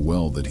tunnels so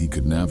well that he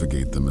could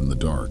navigate them in the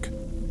dark.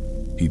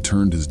 He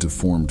turned his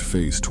deformed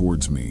face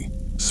towards me,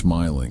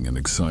 smiling and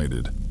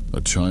excited,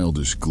 a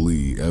childish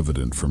glee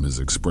evident from his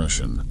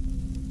expression.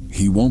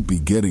 "He won't be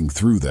getting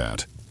through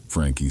that,"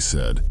 Frankie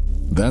said.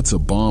 "That's a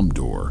bomb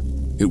door.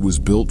 It was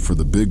built for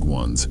the big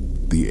ones,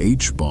 the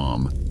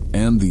H-bomb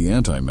and the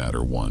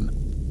antimatter one."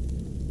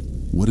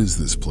 "What is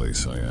this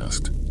place?" I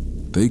asked.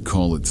 "They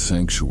call it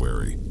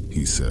Sanctuary,"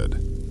 he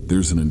said.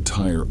 "There's an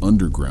entire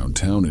underground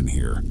town in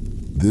here.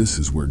 This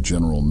is where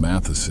General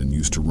Matheson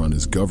used to run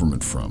his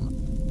government from.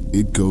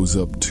 It goes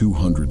up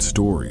 200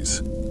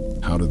 stories.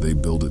 How do they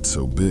build it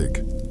so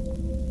big?"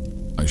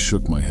 I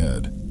shook my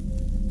head.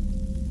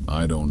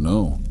 I don't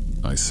know,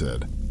 I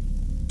said.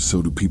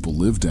 So do people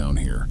live down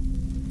here?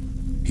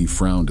 He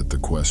frowned at the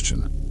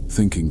question,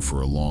 thinking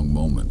for a long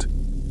moment.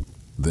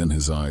 Then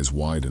his eyes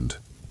widened.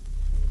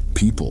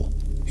 People?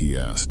 He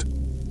asked.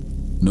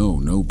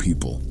 No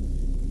people.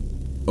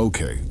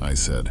 Okay, I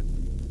said.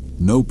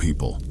 No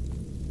people.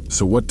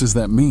 So what does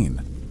that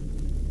mean?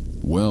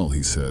 Well,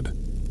 he said,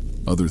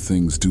 other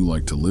things do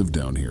like to live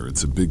down here.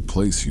 It's a big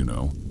place, you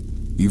know.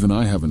 Even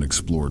I haven't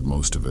explored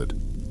most of it.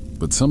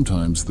 But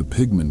sometimes the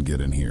pigmen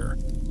get in here.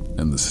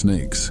 And the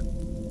snakes.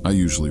 I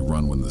usually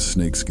run when the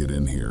snakes get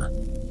in here.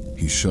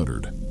 He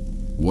shuddered.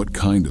 What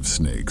kind of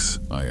snakes?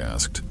 I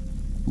asked.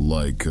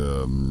 Like,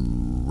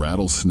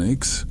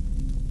 rattlesnakes?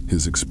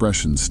 His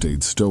expression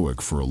stayed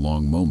stoic for a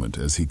long moment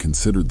as he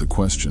considered the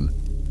question.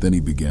 Then he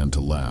began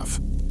to laugh,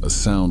 a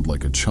sound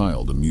like a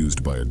child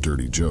amused by a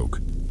dirty joke.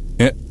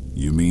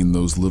 You mean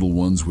those little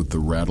ones with the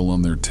rattle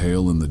on their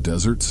tail in the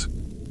deserts?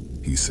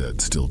 He said,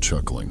 still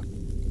chuckling.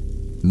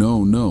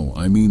 No,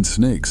 I mean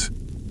snakes,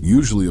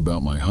 usually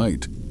about my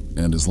height,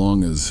 and as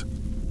long as...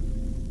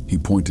 He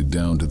pointed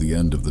down to the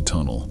end of the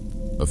tunnel,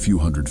 a few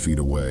hundred feet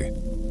away.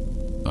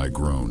 I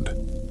groaned.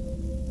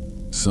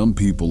 Some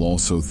people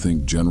also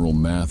think General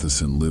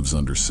Matheson lives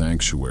under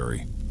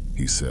sanctuary,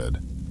 he said.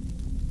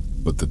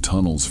 But the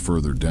tunnels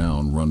further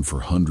down run for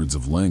hundreds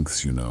of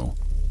lengths, you know.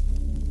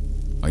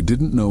 I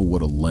didn't know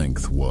what a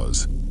length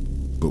was,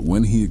 but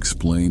when he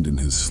explained in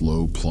his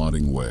slow,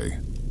 plodding way,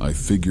 I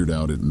figured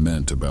out it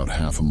meant about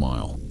half a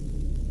mile.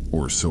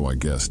 Or so I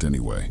guessed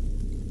anyway.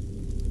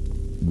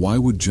 Why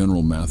would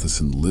General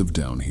Matheson live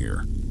down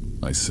here?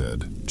 I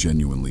said,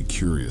 genuinely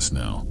curious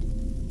now.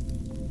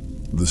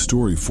 The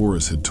story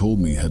Forrest had told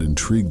me had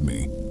intrigued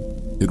me.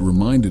 It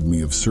reminded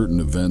me of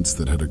certain events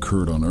that had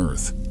occurred on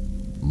Earth.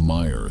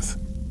 My Earth.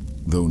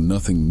 Though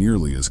nothing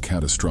nearly as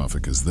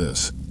catastrophic as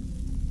this.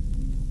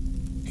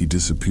 He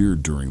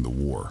disappeared during the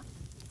war,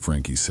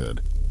 Frankie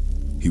said.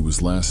 He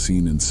was last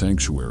seen in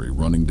Sanctuary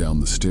running down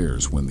the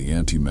stairs when the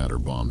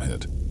antimatter bomb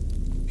hit.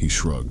 He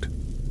shrugged.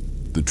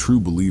 The true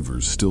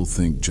believers still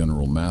think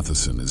General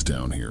Matheson is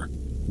down here,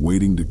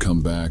 waiting to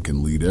come back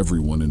and lead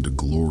everyone into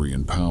glory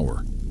and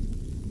power.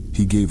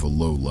 He gave a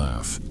low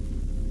laugh.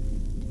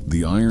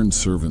 The Iron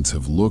Servants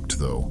have looked,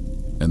 though,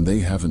 and they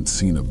haven't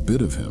seen a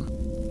bit of him.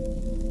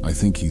 I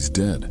think he's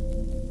dead.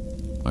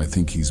 I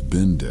think he's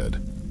been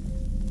dead.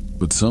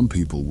 But some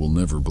people will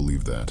never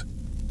believe that.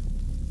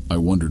 I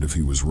wondered if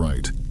he was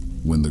right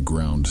when the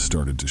ground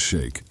started to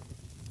shake.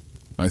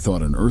 I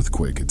thought an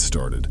earthquake had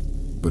started,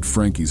 but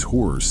Frankie's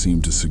horror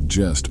seemed to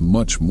suggest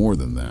much more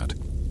than that.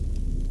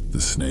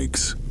 The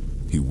snakes,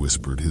 he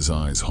whispered, his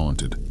eyes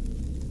haunted.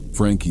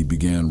 Frankie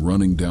began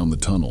running down the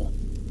tunnel.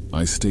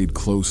 I stayed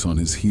close on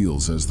his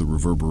heels as the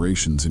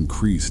reverberations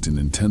increased in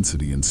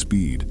intensity and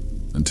speed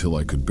until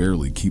I could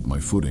barely keep my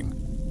footing.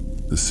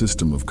 The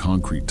system of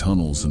concrete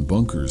tunnels and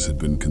bunkers had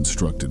been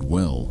constructed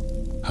well,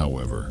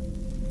 however,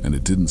 and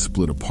it didn't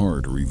split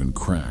apart or even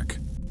crack.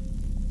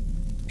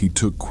 He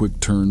took quick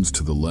turns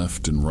to the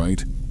left and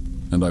right,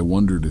 and I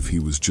wondered if he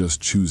was just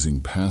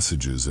choosing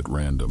passages at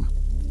random.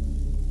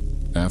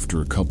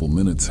 After a couple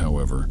minutes,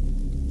 however,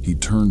 he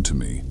turned to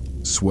me,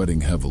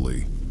 sweating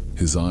heavily,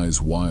 his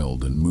eyes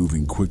wild and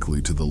moving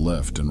quickly to the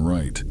left and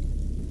right.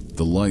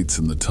 The lights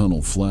in the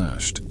tunnel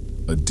flashed,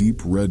 a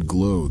deep red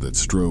glow that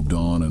strobed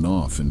on and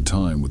off in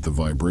time with the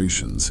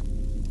vibrations,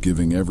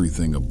 giving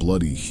everything a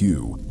bloody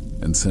hue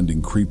and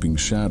sending creeping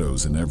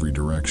shadows in every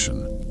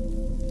direction.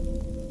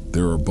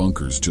 There are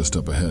bunkers just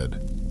up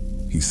ahead,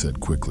 he said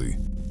quickly.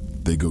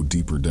 They go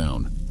deeper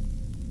down.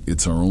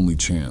 It's our only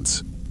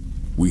chance.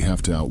 We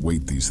have to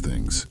outwait these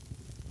things.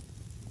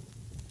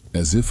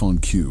 As if on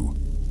cue,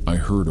 I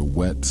heard a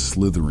wet,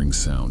 slithering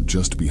sound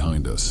just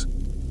behind us.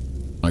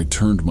 I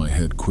turned my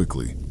head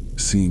quickly,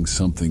 seeing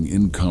something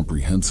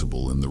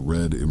incomprehensible in the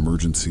red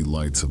emergency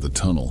lights of the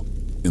tunnel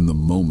in the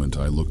moment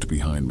I looked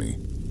behind me.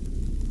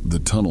 The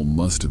tunnel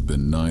must have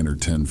been 9 or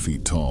 10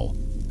 feet tall,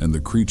 and the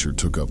creature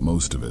took up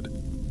most of it.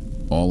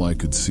 All I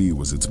could see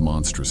was its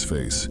monstrous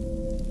face.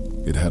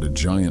 It had a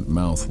giant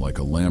mouth like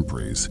a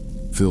lamprey's,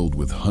 filled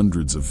with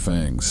hundreds of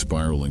fangs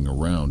spiraling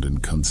around in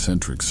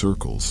concentric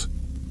circles.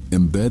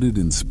 Embedded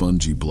in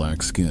spongy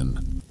black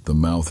skin, the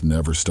mouth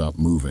never stopped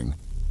moving,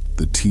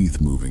 the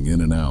teeth moving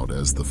in and out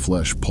as the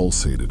flesh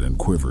pulsated and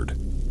quivered.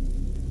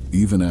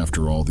 Even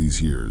after all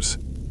these years,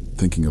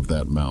 thinking of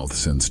that mouth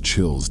sends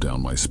chills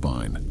down my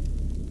spine.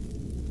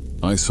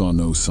 I saw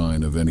no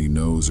sign of any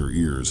nose or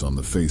ears on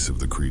the face of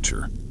the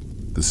creature.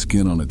 The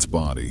skin on its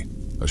body,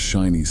 a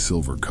shiny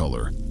silver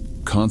color,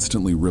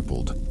 constantly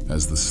rippled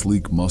as the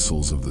sleek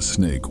muscles of the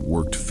snake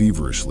worked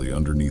feverishly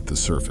underneath the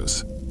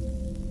surface.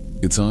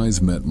 Its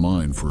eyes met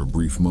mine for a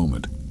brief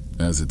moment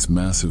as its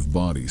massive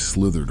body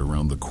slithered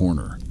around the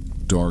corner,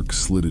 dark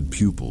slitted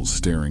pupils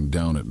staring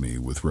down at me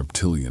with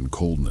reptilian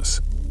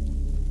coldness.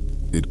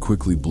 It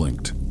quickly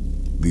blinked,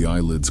 the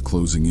eyelids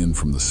closing in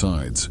from the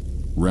sides,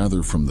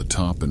 rather from the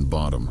top and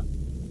bottom,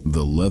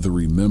 the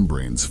leathery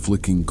membranes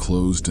flicking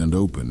closed and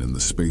open in the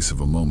space of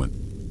a moment.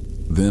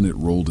 Then it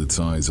rolled its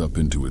eyes up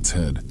into its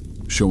head,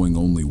 showing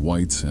only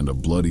whites and a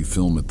bloody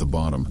film at the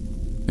bottom,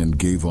 and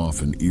gave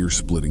off an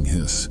ear-splitting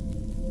hiss.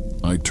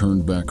 I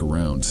turned back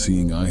around,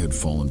 seeing I had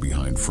fallen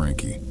behind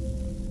Frankie.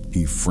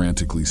 He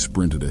frantically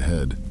sprinted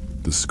ahead,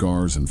 the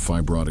scars and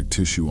fibrotic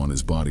tissue on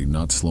his body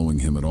not slowing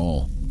him at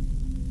all.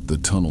 The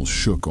tunnel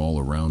shook all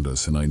around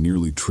us, and I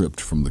nearly tripped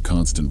from the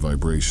constant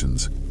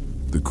vibrations.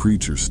 The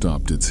creature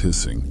stopped its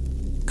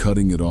hissing,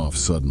 cutting it off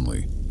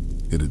suddenly.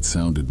 It had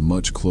sounded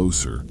much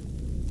closer,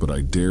 but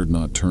I dared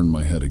not turn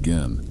my head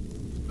again.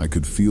 I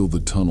could feel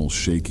the tunnel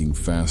shaking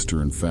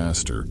faster and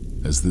faster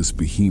as this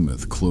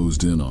behemoth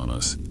closed in on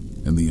us,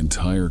 and the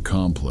entire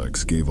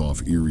complex gave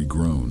off eerie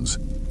groans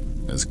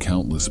as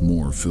countless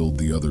more filled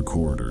the other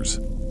corridors.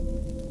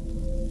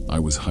 I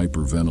was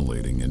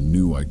hyperventilating and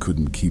knew I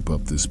couldn't keep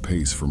up this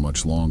pace for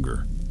much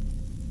longer.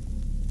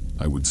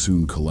 I would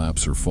soon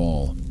collapse or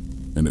fall,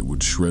 and it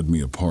would shred me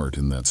apart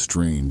in that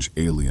strange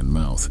alien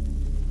mouth.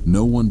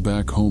 No one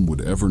back home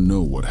would ever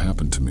know what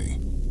happened to me.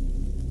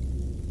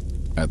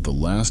 At the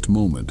last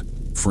moment,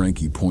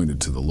 Frankie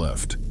pointed to the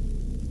left.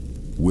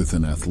 With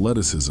an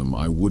athleticism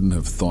I wouldn't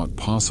have thought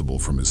possible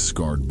from his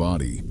scarred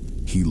body,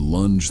 he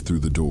lunged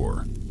through the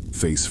door,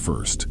 face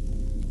first.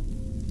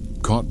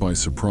 Caught by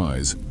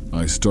surprise,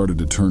 I started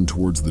to turn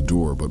towards the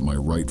door, but my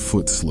right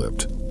foot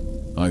slipped.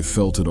 I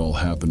felt it all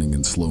happening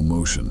in slow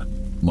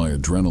motion, my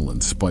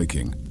adrenaline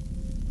spiking.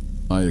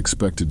 I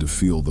expected to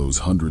feel those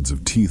hundreds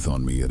of teeth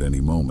on me at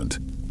any moment.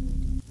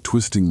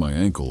 Twisting my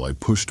ankle, I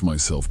pushed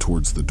myself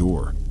towards the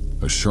door.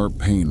 A sharp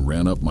pain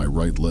ran up my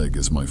right leg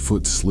as my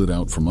foot slid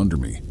out from under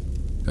me.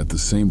 At the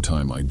same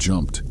time, I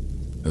jumped.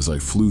 As I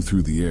flew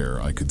through the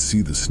air, I could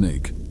see the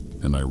snake,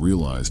 and I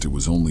realized it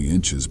was only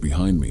inches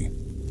behind me.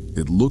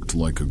 It looked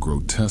like a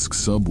grotesque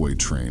subway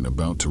train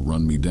about to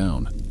run me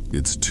down,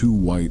 its two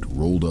white,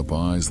 rolled-up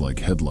eyes like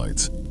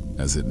headlights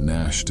as it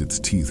gnashed its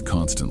teeth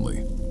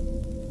constantly.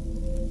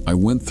 I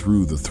went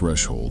through the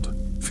threshold,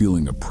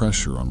 feeling a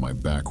pressure on my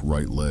back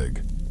right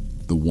leg,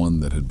 the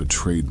one that had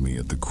betrayed me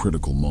at the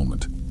critical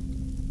moment.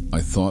 I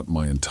thought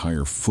my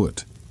entire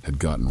foot had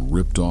gotten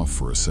ripped off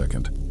for a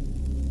second.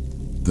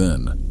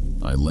 Then,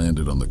 I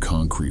landed on the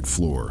concrete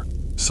floor,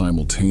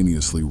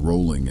 simultaneously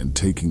rolling and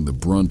taking the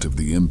brunt of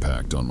the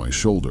impact on my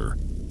shoulder,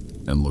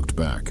 and looked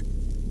back.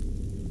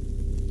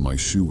 My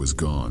shoe was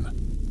gone.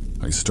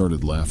 I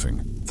started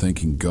laughing,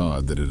 thanking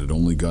God that it had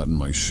only gotten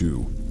my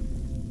shoe.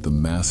 The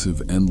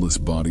massive, endless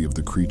body of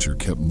the creature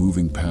kept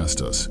moving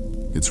past us,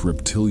 its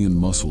reptilian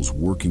muscles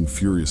working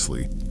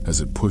furiously as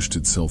it pushed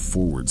itself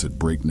forwards at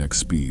breakneck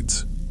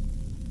speeds.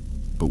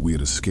 But we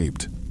had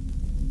escaped.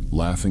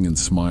 Laughing and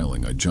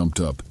smiling, I jumped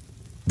up,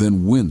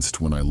 then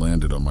winced when I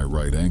landed on my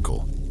right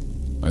ankle.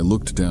 I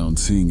looked down,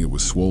 seeing it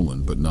was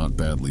swollen but not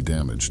badly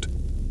damaged.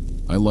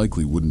 I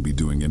likely wouldn't be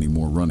doing any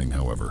more running,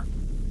 however.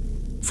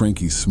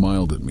 Frankie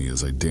smiled at me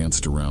as I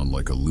danced around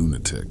like a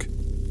lunatic.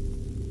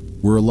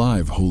 "We're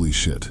alive, holy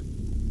shit.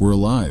 We're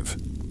alive,"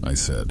 I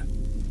said.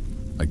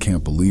 "I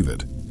can't believe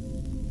it."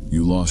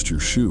 "You lost your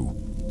shoe,"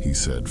 he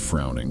said,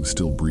 frowning,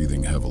 still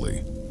breathing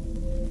heavily.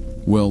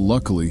 "Well,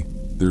 luckily,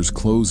 there's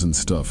clothes and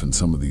stuff in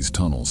some of these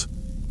tunnels.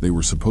 They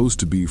were supposed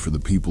to be for the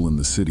people in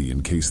the city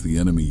in case the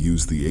enemy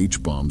used the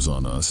H-bombs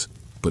on us,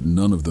 but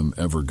none of them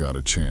ever got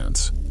a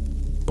chance.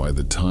 By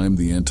the time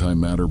the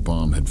antimatter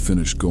bomb had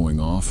finished going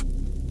off,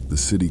 the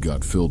city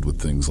got filled with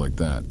things like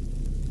that."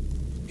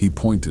 He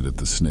pointed at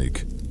the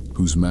snake,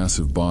 whose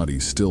massive body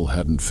still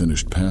hadn't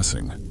finished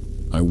passing.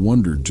 I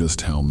wondered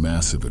just how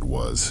massive it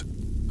was.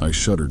 I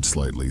shuddered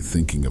slightly,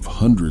 thinking of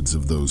hundreds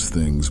of those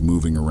things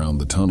moving around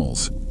the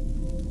tunnels.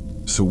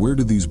 "So where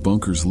do these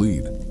bunkers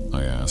lead?"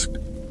 I asked.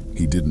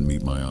 He didn't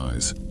meet my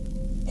eyes.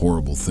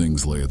 "Horrible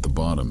things lay at the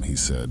bottom," he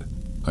said.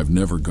 "I've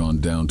never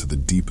gone down to the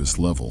deepest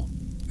level.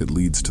 It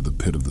leads to the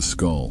pit of the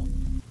skull.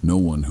 No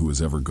one who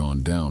has ever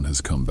gone down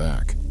has come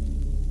back."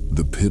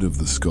 "The pit of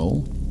the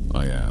skull?"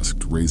 I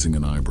asked, raising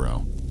an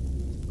eyebrow.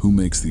 "Who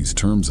makes these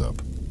terms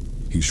up?"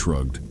 He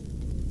shrugged.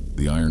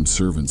 "The Iron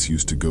Servants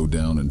used to go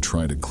down and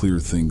try to clear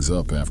things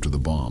up after the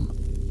bomb,"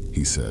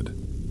 he said.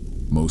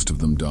 "Most of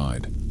them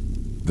died.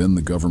 Then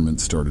the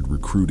government started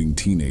recruiting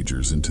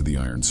teenagers into the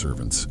Iron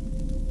Servants.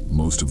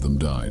 Most of them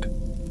died.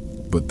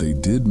 But they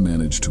did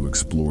manage to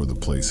explore the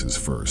places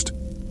first.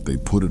 They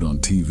put it on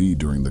TV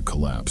during the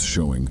collapse,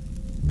 showing,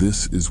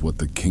 'This is what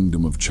the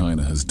Kingdom of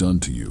China has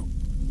done to you,'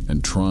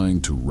 and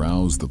trying to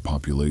rouse the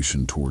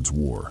population towards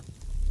war.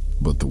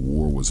 But the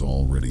war was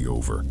already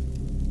over.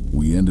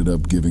 We ended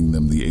up giving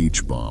them the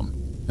H-bomb,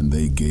 and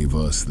they gave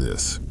us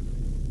this."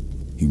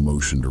 He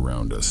motioned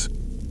around us.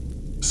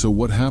 "So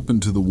what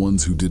happened to the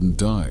ones who didn't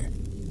die?"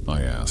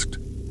 I asked.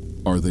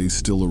 "Are they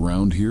still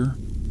around here?"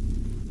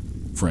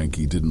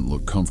 Frankie didn't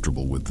look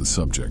comfortable with the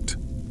subject.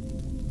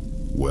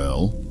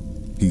 "Well,"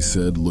 he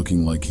said,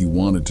 looking like he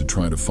wanted to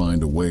try to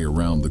find a way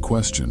around the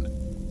question.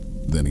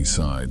 Then he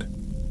sighed.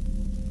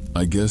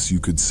 "I guess you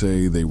could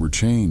say they were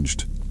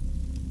changed."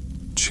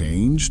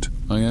 "Changed?"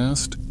 I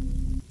asked.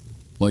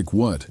 "Like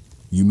what?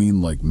 You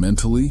mean like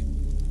mentally?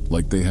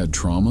 Like they had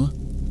trauma?"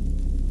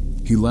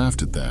 He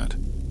laughed at that,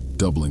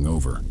 doubling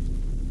over.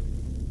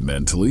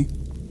 "Mentally?"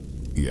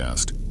 he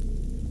asked.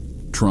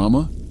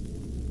 Trauma?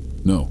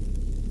 No,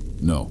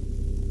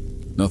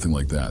 nothing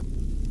like that.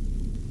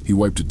 He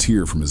wiped a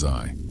tear from his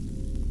eye.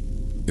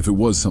 If it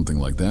was something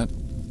like that,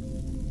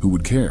 who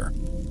would care?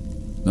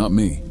 Not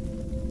me.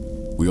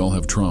 We all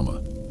have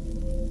trauma.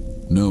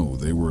 No,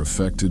 they were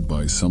affected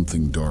by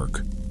something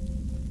dark.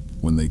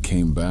 When they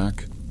came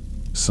back,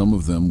 some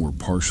of them were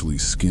partially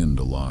skinned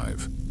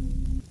alive.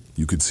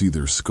 You could see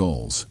their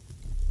skulls,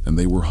 and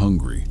they were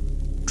hungry,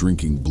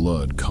 drinking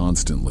blood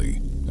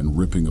constantly and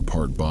ripping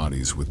apart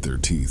bodies with their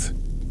teeth.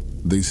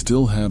 They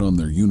still had on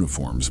their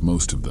uniforms,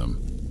 most of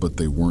them, but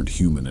they weren't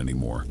human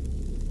anymore.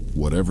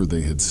 Whatever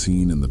they had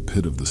seen in the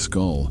pit of the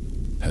skull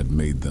had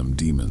made them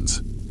demons.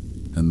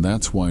 And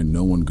that's why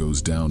no one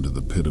goes down to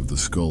the pit of the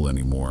skull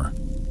anymore.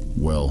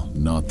 Well,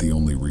 not the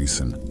only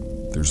reason.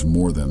 There's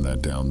more than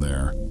that down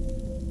there.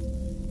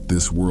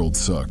 This world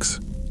sucks,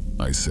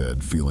 I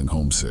said, feeling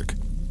homesick.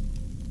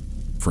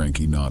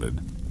 Frankie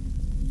nodded.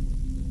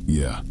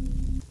 Yeah,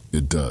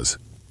 it does,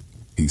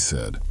 he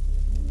said,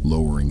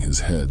 lowering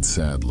his head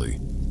sadly,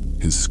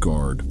 his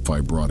scarred,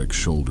 fibrotic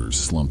shoulders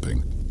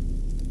slumping.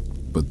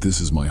 But this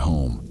is my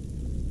home.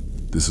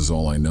 This is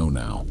all I know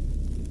now.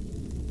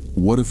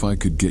 What if I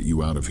could get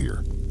you out of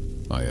here?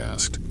 I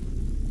asked.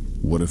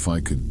 What if I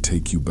could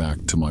take you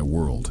back to my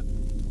world?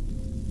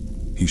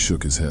 He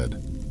shook his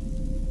head.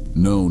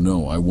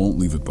 No, I won't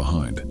leave it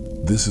behind.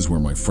 This is where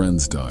my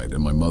friends died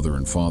and my mother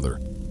and father.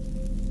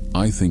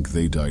 I think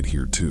they died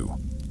here too.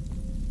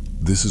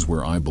 This is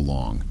where I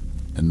belong,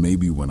 and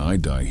maybe when I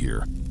die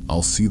here,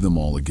 I'll see them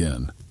all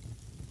again.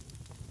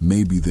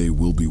 Maybe they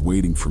will be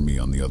waiting for me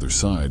on the other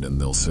side and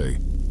they'll say,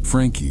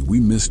 Frankie, we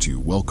missed you,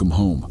 welcome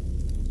home.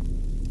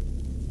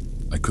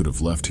 I could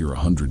have left here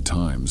 100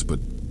 times, but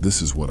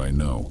this is what I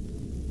know.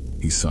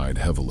 He sighed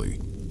heavily.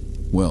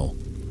 Well,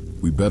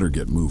 we better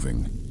get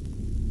moving.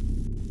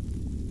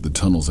 The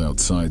tunnels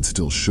outside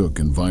still shook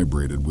and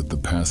vibrated with the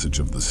passage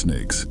of the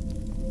snakes.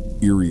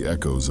 Eerie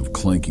echoes of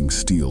clanking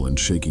steel and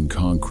shaking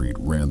concrete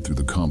ran through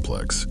the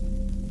complex.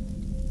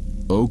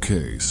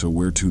 Okay, so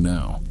where to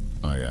now?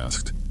 I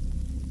asked.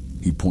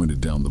 He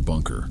pointed down the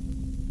bunker.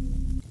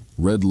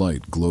 Red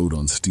light glowed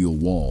on steel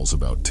walls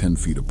about 10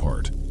 feet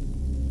apart.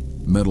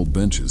 Metal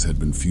benches had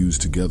been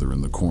fused together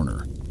in the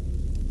corner.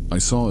 I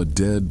saw a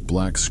dead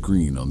black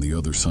screen on the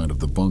other side of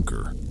the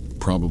bunker,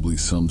 probably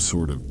some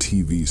sort of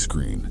TV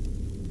screen.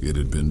 It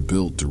had been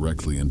built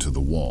directly into the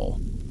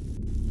wall.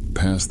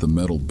 Past the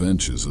metal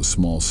benches, a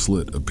small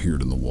slit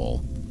appeared in the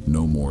wall,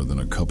 no more than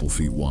a couple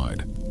feet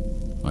wide.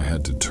 I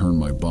had to turn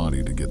my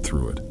body to get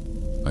through it.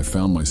 I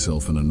found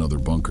myself in another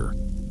bunker.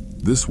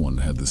 This one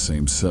had the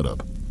same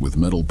setup, with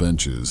metal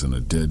benches and a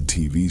dead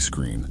TV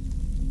screen.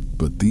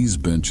 But these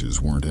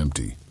benches weren't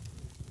empty.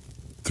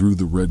 Through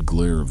the red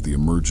glare of the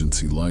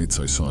emergency lights,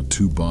 I saw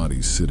two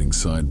bodies sitting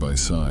side by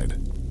side.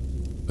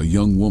 A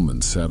young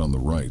woman sat on the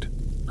right,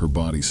 her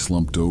body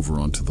slumped over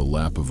onto the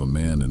lap of a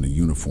man in a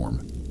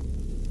uniform.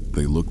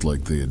 They looked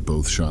like they had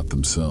both shot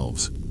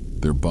themselves.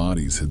 Their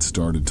bodies had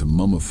started to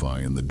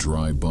mummify in the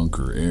dry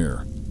bunker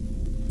air.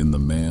 In the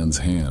man's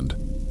hand,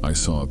 I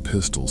saw a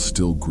pistol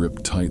still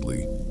gripped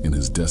tightly in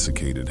his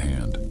desiccated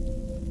hand.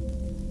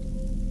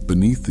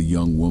 Beneath the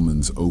young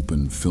woman's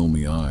open,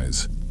 filmy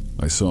eyes,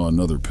 I saw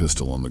another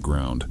pistol on the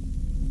ground,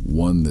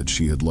 one that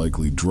she had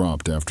likely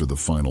dropped after the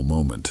final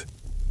moment.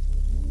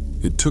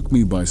 It took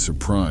me by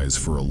surprise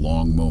for a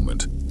long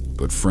moment,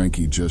 but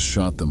Frankie just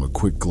shot them a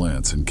quick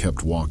glance and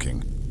kept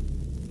walking.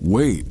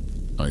 Wait,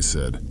 I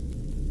said.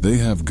 They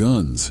have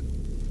guns.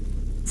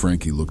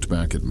 Frankie looked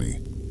back at me.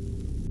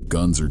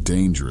 Guns are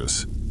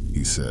dangerous,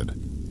 he said.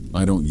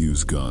 I don't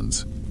use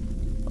guns.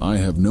 I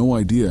have no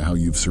idea how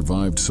you've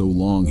survived so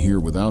long here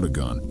without a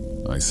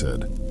gun, I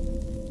said.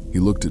 He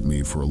looked at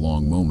me for a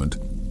long moment,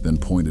 then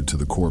pointed to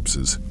the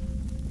corpses.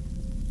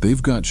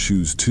 They've got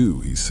shoes too,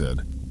 he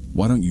said.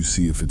 Why don't you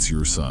see if it's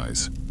your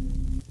size?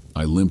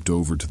 I limped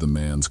over to the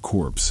man's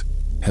corpse,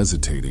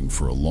 hesitating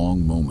for a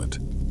long moment.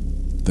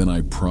 Then I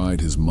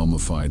pried his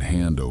mummified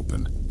hand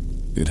open.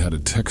 It had a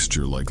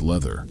texture like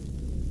leather.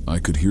 I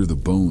could hear the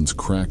bones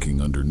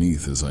cracking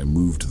underneath as I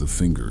moved the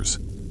fingers,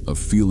 a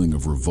feeling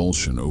of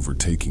revulsion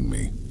overtaking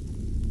me.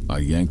 I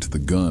yanked the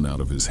gun out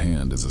of his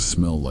hand as a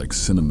smell like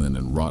cinnamon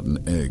and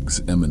rotten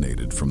eggs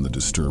emanated from the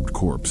disturbed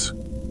corpse.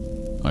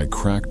 I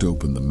cracked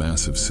open the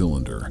massive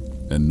cylinder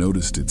and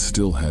noticed it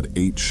still had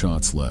 8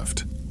 shots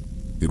left.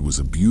 It was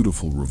a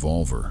beautiful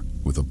revolver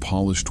with a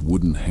polished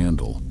wooden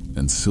handle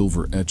and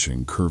silver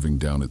etching curving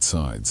down its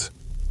sides.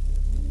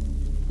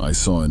 I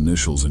saw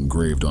initials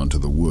engraved onto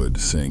the wood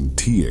saying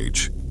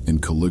TH in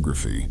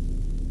calligraphy.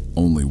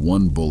 Only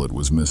one bullet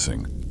was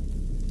missing.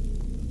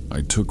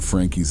 I took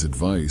Frankie's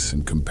advice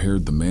and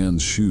compared the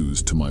man's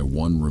shoes to my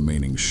one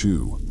remaining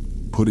shoe,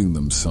 putting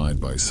them side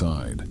by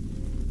side.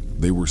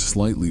 They were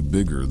slightly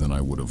bigger than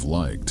I would have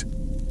liked,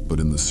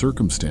 but in the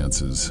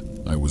circumstances,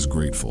 I was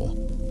grateful.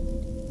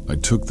 I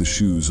took the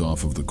shoes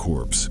off of the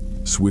corpse,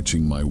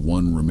 switching my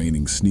one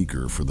remaining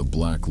sneaker for the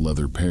black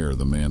leather pair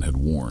the man had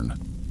worn.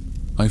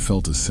 I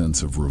felt a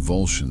sense of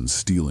revulsion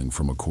stealing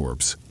from a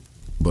corpse,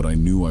 but I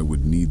knew I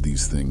would need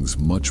these things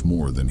much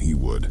more than he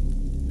would.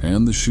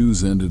 and the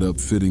shoes ended up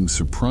fitting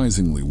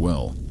surprisingly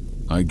well.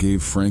 I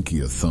gave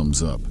Frankie a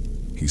thumbs up.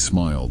 He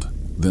smiled,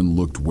 then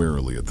looked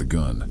warily at the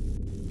gun.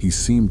 He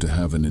seemed to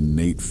have an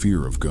innate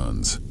fear of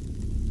guns.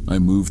 I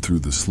moved through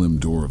the slim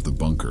door of the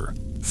bunker,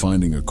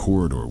 finding a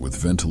corridor with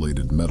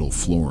ventilated metal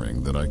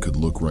flooring that I could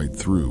look right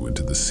through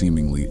into the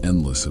seemingly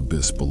endless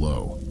abyss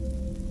below.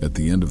 At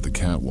the end of the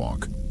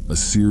catwalk, a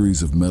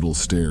series of metal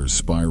stairs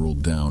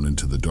spiraled down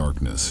into the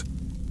darkness.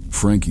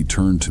 Frankie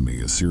turned to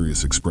me, a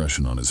serious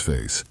expression on his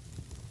face.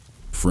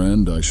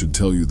 "Friend, I should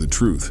tell you the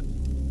truth,"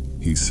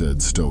 he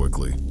said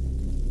stoically.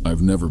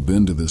 "I've never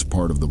been to this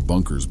part of the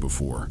bunkers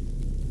before."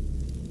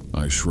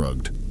 I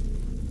shrugged.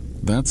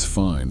 "That's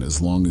fine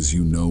as long as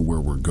you know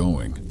where we're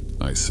going,"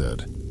 I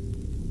said.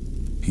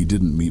 He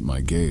didn't meet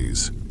my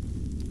gaze.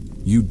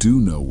 "You do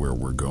know where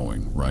we're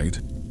going, right?"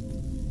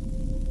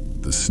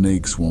 "The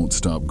snakes won't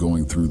stop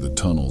going through the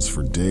tunnels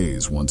for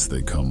days once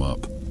they come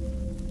up,"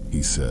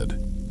 he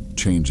said,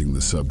 changing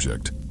the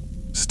subject,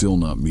 still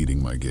not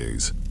meeting my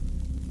gaze.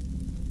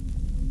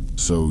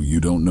 "So you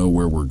don't know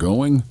where we're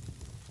going?"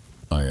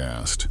 I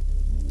asked.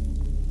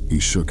 He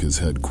shook his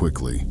head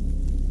quickly.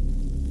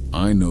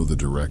 "I know the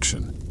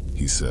direction,"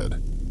 he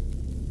said,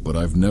 "but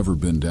I've never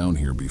been down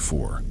here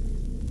before.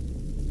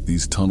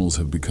 These tunnels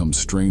have become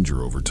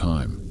stranger over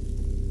time.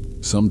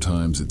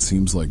 Sometimes it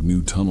seems like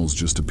new tunnels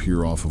just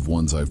appear off of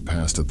ones I've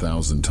passed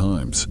 1,000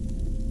 times.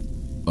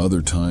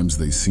 Other times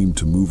they seem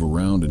to move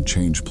around and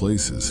change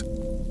places.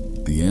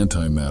 The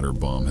antimatter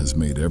bomb has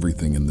made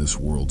everything in this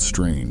world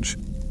strange,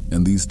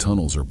 and these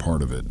tunnels are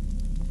part of it."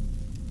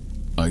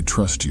 "I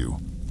trust you,"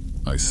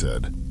 I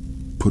said,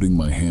 putting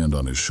my hand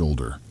on his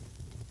shoulder.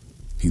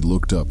 He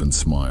looked up and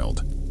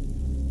smiled.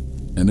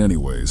 And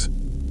anyways,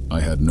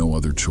 I had no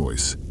other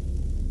choice.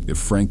 If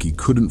Frankie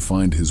couldn't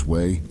find his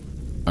way,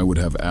 I would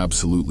have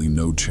absolutely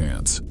no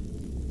chance.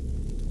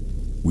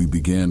 We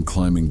began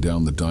climbing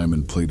down the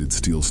diamond-plated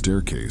steel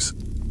staircase.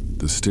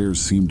 The stairs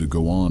seemed to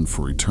go on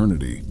for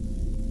eternity.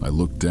 I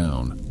looked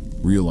down,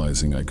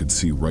 realizing I could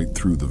see right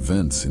through the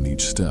vents in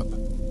each step.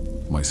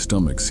 My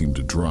stomach seemed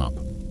to drop.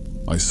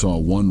 I saw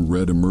one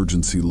red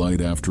emergency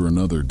light after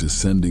another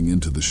descending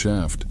into the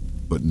shaft,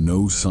 but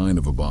no sign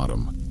of a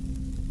bottom.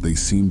 They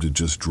seemed to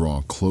just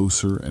draw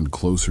closer and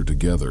closer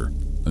together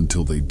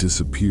until they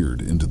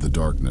disappeared into the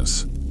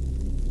darkness.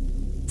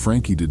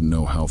 Frankie didn't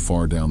know how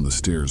far down the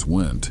stairs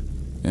went,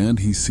 and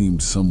he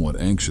seemed somewhat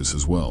anxious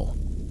as well.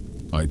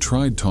 I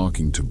tried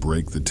talking to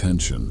break the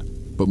tension,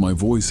 but my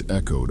voice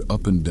echoed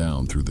up and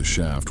down through the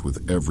shaft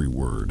with every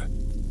word,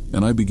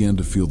 and I began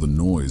to feel the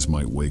noise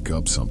might wake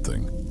up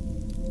something.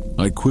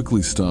 I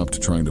quickly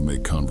stopped trying to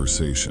make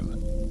conversation.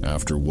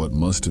 After what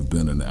must have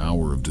been an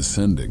hour of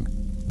descending,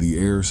 the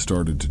air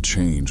started to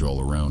change all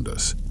around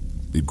us.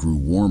 It grew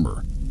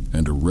warmer,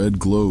 and a red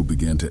glow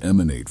began to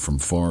emanate from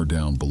far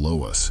down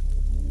below us.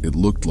 It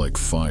looked like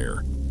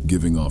fire,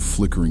 giving off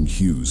flickering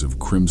hues of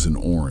crimson,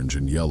 orange,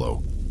 and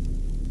yellow.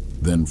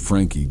 Then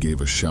Frankie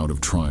gave a shout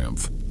of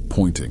triumph,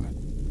 pointing.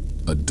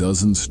 A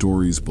dozen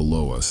stories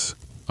below us,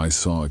 I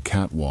saw a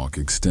catwalk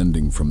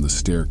extending from the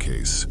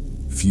staircase,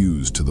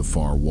 fused to the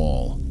far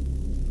wall.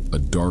 A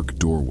dark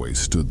doorway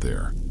stood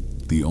there,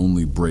 the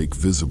only break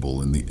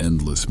visible in the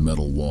endless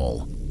metal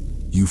wall.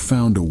 "You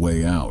found a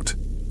way out,"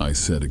 I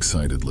said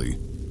excitedly.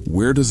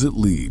 "Where does it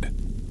lead?"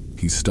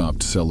 He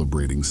stopped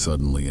celebrating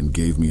suddenly and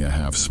gave me a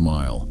half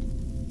smile.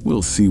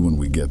 "We'll see when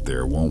we get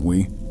there, won't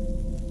we?"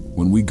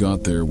 When we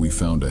got there, we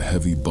found a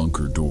heavy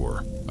bunker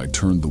door. I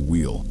turned the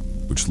wheel,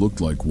 which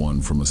looked like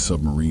one from a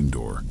submarine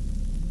door.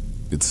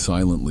 It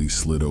silently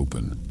slid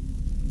open.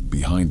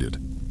 Behind it,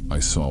 I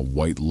saw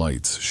white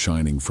lights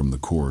shining from the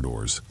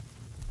corridors.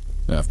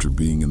 After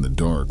being in the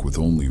dark with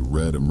only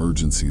red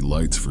emergency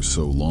lights for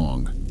so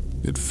long,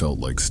 it felt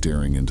like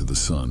staring into the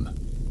sun.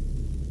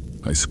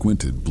 I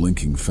squinted,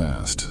 blinking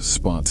fast,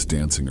 spots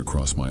dancing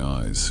across my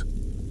eyes.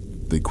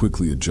 They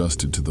quickly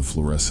adjusted to the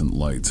fluorescent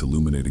lights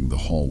illuminating the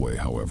hallway,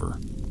 however.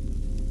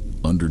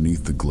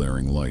 Underneath the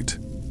glaring light,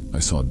 I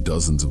saw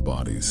dozens of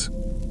bodies,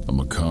 a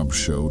macabre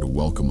show to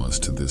welcome us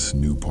to this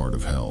new part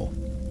of hell.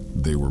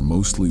 They were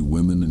mostly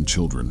women and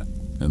children,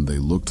 and they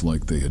looked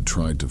like they had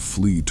tried to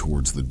flee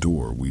towards the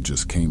door we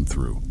just came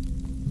through.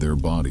 Their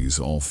bodies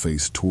all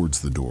faced towards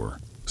the door,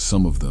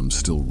 some of them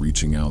still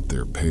reaching out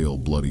their pale,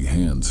 bloody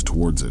hands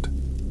towards it.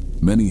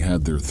 Many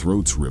had their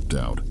throats ripped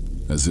out,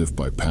 as if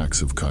by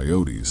packs of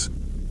coyotes,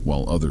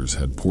 while others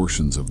had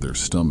portions of their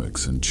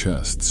stomachs and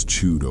chests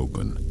chewed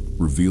open,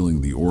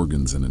 revealing the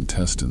organs and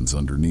intestines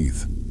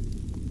underneath.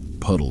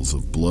 Puddles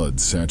of blood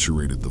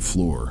saturated the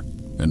floor,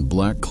 and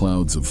black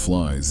clouds of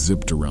flies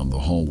zipped around the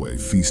hallway,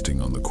 feasting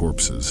on the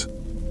corpses.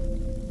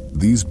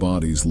 These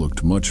bodies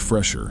looked much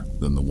fresher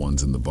than the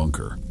ones in the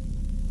bunker.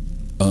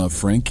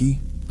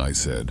 Frankie?" I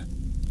said.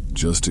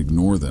 "Just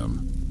ignore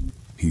them,"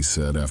 he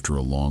said after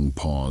a long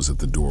pause at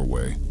the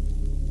doorway.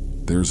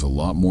 "There's a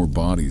lot more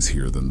bodies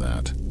here than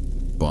that.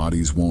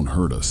 Bodies won't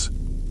hurt us."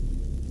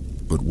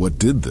 "But what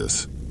did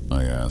this?"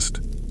 I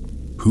asked.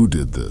 "Who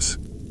did this?"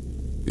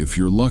 "If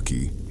you're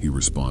lucky," he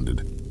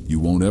responded, "you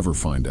won't ever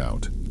find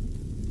out."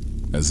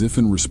 As if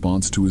in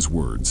response to his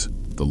words,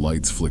 the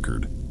lights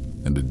flickered,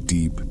 and a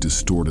deep,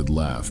 distorted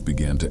laugh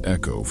began to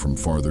echo from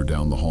farther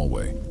down the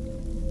hallway.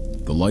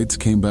 The lights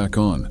came back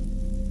on,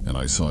 and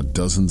I saw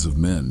dozens of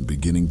men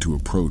beginning to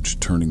approach,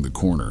 turning the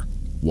corner,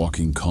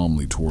 walking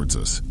calmly towards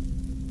us.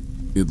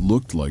 It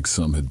looked like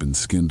some had been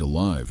skinned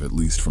alive, at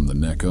least from the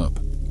neck up.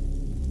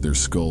 Their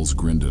skulls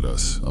grinned at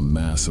us, a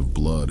mass of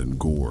blood and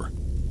gore.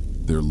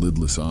 Their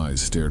lidless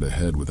eyes stared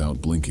ahead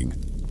without blinking,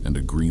 and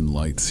a green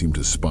light seemed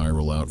to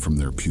spiral out from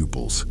their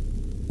pupils.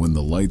 When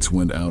the lights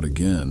went out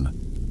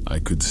again, I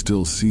could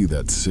still see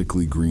that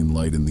sickly green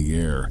light in the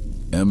air,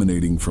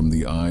 emanating from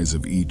the eyes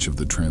of each of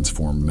the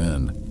transformed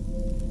men.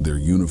 Their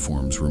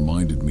uniforms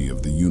reminded me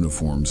of the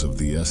uniforms of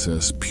the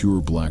SS, pure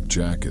black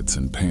jackets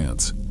and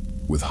pants,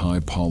 with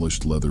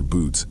high-polished leather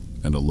boots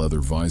and a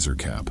leather visor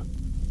cap.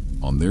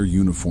 On their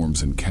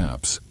uniforms and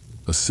caps,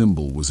 a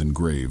symbol was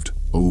engraved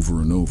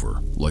over and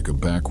over, like a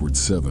backward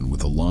 7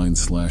 with a line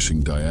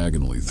slashing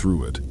diagonally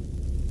through it.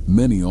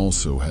 Many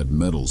also had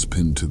medals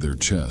pinned to their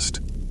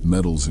chest,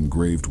 medals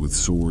engraved with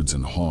swords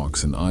and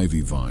hawks and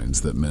ivy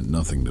vines that meant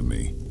nothing to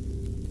me.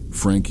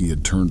 Frankie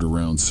had turned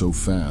around so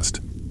fast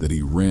that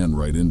he ran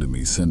right into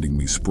me, sending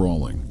me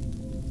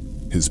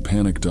sprawling. His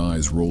panicked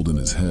eyes rolled in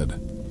his head,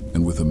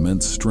 and with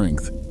immense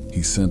strength,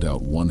 he sent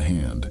out one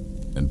hand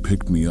and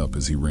picked me up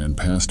as he ran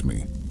past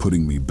me,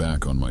 putting me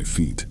back on my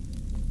feet.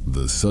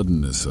 The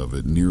suddenness of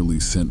it nearly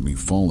sent me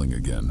falling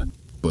again,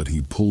 but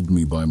he pulled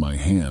me by my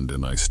hand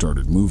and I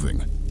started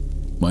moving.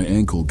 My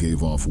ankle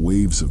gave off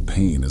waves of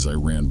pain as I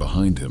ran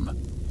behind him.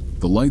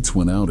 The lights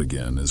went out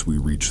again as we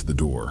reached the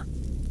door.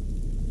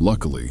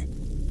 Luckily,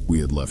 we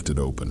had left it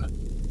open.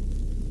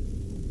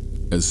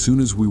 As soon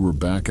as we were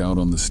back out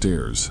on the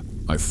stairs,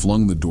 I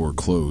flung the door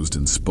closed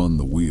and spun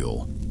the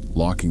wheel,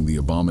 locking the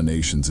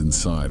abominations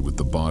inside with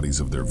the bodies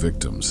of their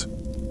victims.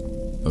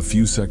 A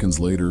few seconds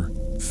later,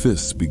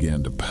 fists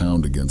began to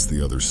pound against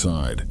the other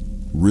side,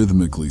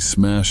 rhythmically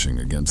smashing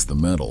against the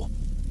metal.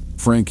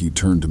 Frankie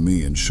turned to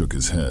me and shook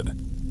his head.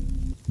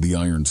 "The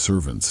Iron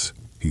Servants,"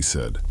 he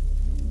said.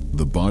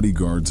 "The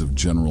bodyguards of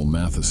General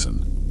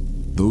Matheson.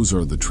 Those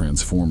are the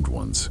transformed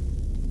ones.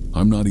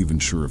 I'm not even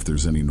sure if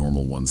there's any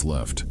normal ones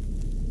left.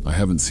 I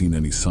haven't seen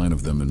any sign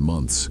of them in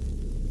months.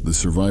 The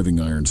surviving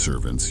Iron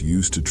Servants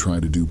used to try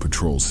to do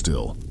patrols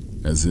still,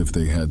 as if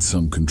they had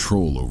some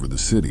control over the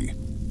city.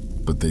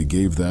 But they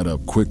gave that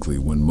up quickly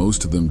when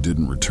most of them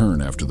didn't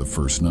return after the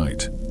first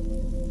night."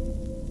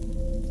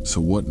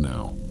 "So what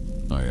now?"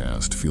 I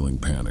asked, feeling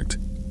panicked.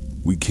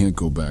 "We can't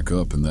go back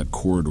up and that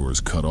corridor is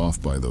cut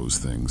off by those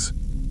things."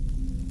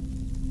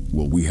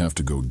 "Well, we have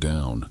to go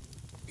down,"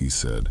 he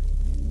said.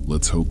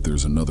 "Let's hope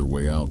there's another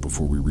way out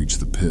before we reach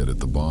the pit at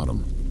the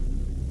bottom."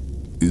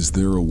 "Is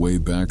there a way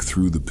back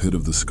through the pit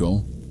of the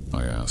skull?"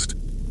 I asked.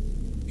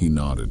 He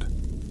nodded.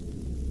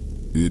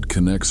 "It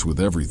connects with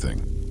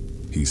everything,"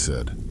 he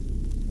said.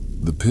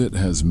 "The pit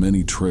has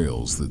many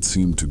trails that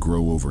seem to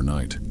grow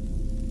overnight.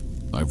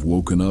 I've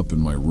woken up in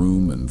my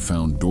room and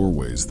found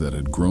doorways that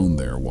had grown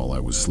there while I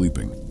was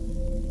sleeping.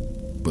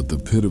 But the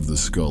pit of the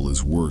skull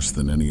is worse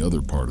than any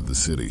other part of the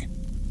city.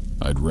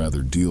 I'd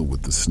rather deal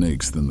with the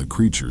snakes than the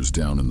creatures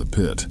down in the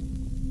pit."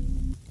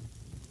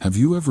 "Have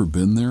you ever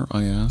been there?"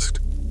 I asked.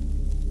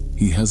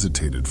 He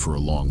hesitated for a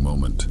long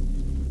moment.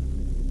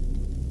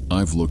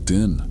 "I've looked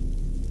in,"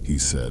 he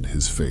said,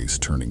 his face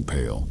turning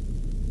pale.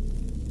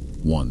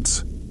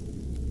 "Once.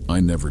 I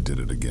never did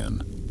it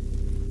again."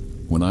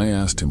 When I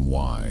asked him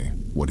why,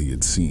 what he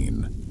had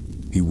seen,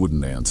 he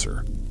wouldn't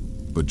answer,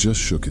 but just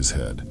shook his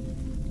head.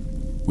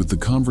 With the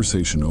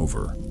conversation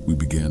over, we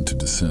began to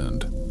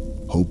descend,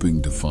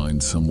 hoping to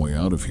find some way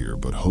out of here,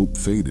 but hope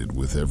faded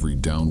with every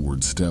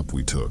downward step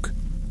we took.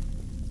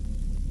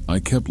 I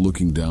kept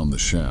looking down the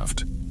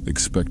shaft,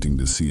 expecting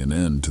to see an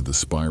end to the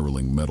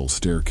spiraling metal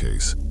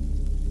staircase,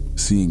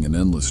 seeing an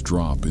endless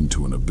drop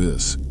into an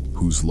abyss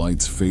whose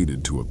lights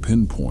faded to a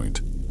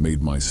pinpoint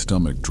made my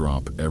stomach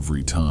drop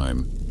every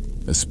time,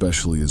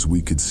 especially as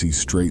we could see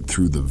straight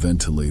through the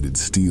ventilated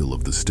steel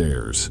of the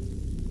stairs.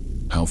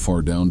 "How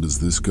far down does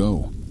this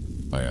go?"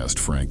 I asked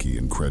Frankie,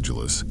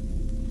 incredulous.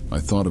 I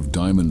thought of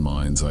diamond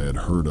mines I had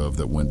heard of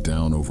that went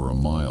down over a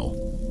mile,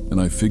 and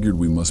I figured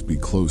we must be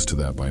close to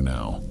that by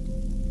now.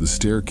 The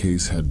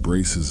staircase had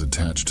braces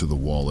attached to the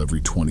wall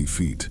every 20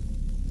 feet,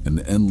 an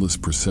endless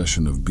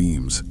procession of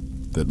beams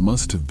that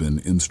must have been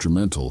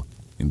instrumental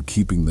in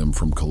keeping them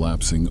from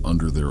collapsing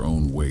under their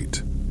own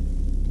weight.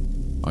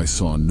 I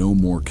saw no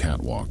more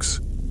catwalks,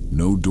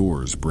 no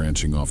doors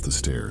branching off the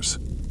stairs.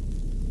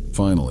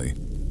 Finally,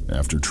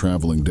 after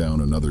traveling down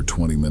another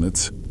 20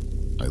 minutes,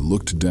 I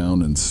looked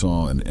down and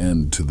saw an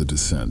end to the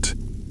descent.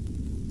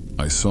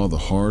 I saw the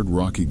hard,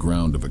 rocky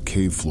ground of a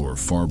cave floor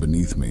far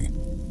beneath me,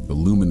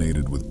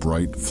 illuminated with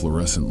bright,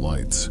 fluorescent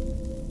lights.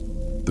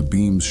 The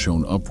beams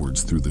shone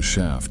upwards through the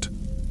shaft,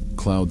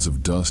 clouds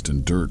of dust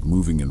and dirt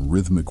moving in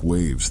rhythmic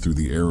waves through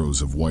the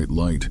arrows of white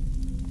light.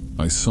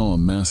 I saw a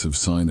massive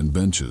sign and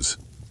benches.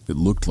 It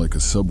looked like a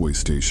subway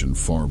station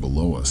far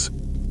below us,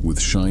 with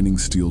shining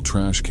steel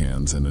trash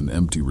cans and an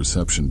empty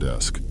reception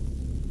desk.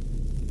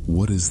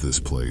 "What is this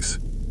place?"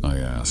 I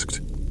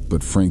asked,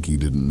 but Frankie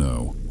didn't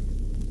know.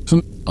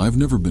 I've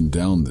never been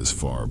down this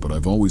far, but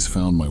I've always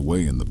found my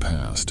way in the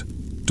past.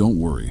 Don't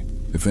worry,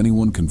 if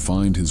anyone can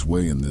find his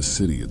way in this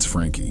city, it's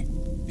Frankie,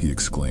 he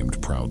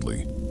exclaimed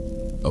proudly.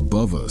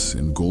 Above us,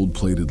 in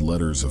gold-plated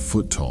letters a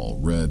foot tall,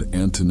 read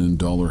Antonin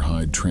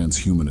Dollarhide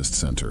Transhumanist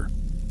Center.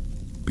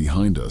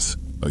 Behind us,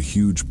 a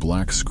huge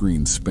black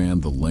screen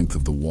spanned the length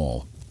of the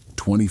wall,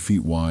 20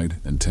 feet wide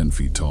and 10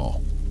 feet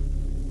tall.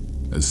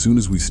 As soon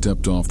as we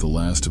stepped off the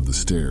last of the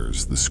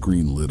stairs, the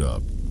screen lit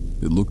up.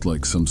 It looked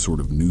like some sort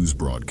of news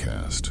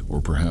broadcast,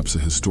 or perhaps a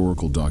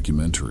historical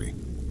documentary.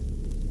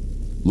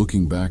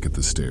 Looking back at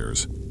the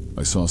stairs,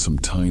 I saw some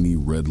tiny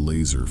red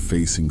laser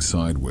facing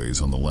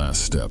sideways on the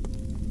last step,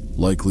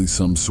 likely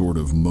some sort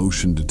of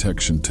motion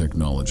detection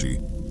technology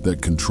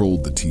that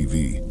controlled the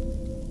TV.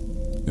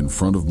 In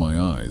front of my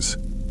eyes,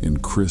 in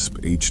crisp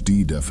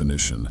HD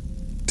definition,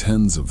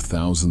 tens of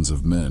thousands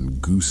of men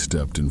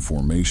goose-stepped in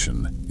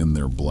formation in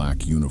their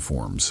black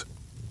uniforms.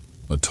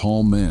 A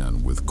tall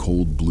man with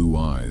cold blue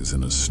eyes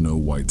in a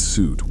snow-white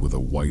suit with a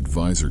white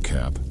visor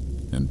cap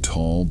and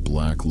tall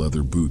black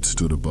leather boots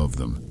stood above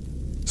them,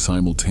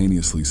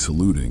 simultaneously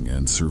saluting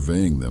and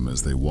surveying them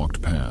as they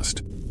walked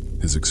past,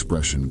 his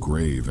expression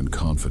grave and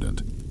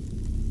confident.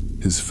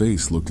 His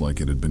face looked like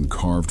it had been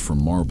carved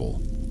from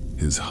marble,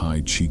 his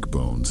high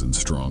cheekbones and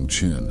strong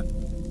chin,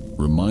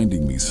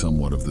 reminding me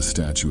somewhat of the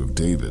statue of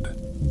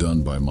David,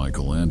 done by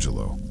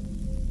Michelangelo.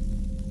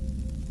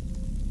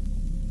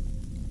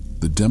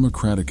 The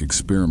democratic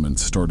experiment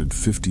started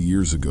 50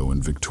 years ago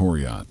in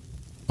Victoria,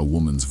 a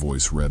woman's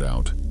voice read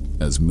out,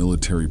 as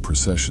military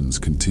processions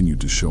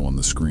continued to show on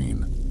the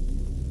screen.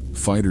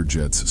 Fighter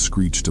jets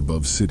screeched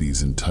above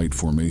cities in tight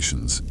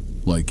formations,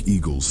 like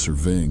eagles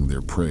surveying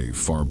their prey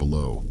far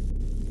below.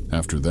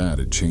 After that,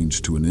 it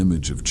changed to an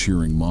image of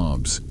cheering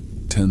mobs,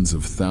 tens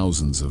of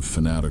thousands of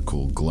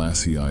fanatical,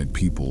 glassy-eyed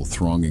people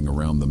thronging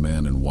around the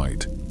man in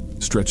white,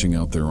 stretching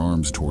out their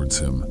arms towards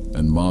him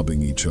and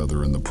mobbing each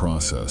other in the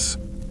process.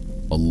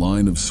 A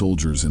line of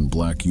soldiers in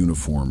black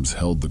uniforms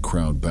held the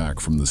crowd back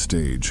from the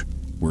stage,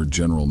 where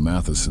General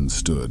Matheson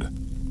stood,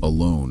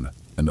 alone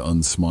and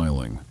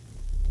unsmiling.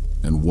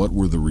 And what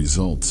were the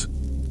results?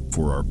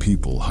 For our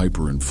people,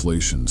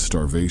 hyperinflation,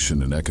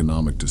 starvation, and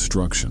economic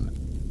destruction.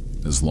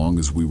 As long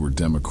as we were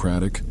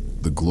democratic,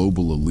 the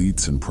global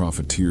elites and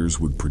profiteers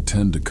would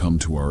pretend to come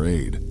to our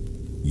aid.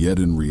 Yet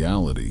in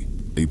reality,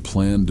 a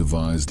plan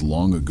devised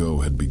long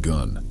ago had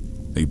begun.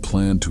 A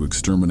plan to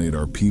exterminate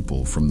our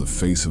people from the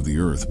face of the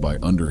earth by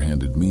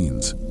underhanded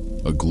means.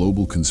 A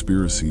global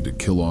conspiracy to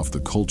kill off the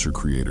culture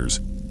creators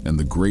and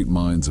the great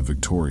minds of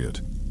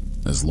Victoriate.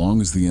 As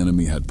long as the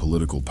enemy had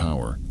political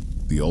power,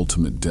 the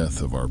ultimate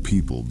death of our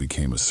people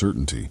became a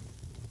certainty.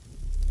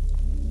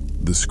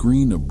 The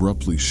screen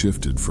abruptly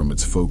shifted from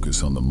its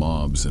focus on the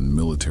mobs and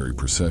military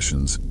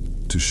processions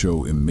to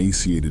show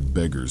emaciated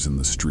beggars in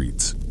the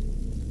streets,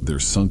 their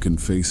sunken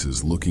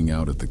faces looking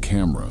out at the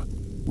camera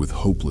with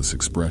hopeless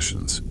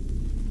expressions.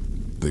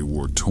 They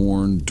wore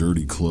torn,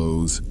 dirty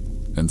clothes,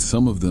 and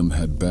some of them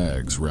had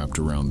bags wrapped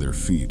around their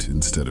feet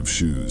instead of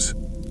shoes.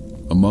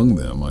 Among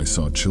them, I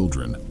saw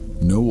children,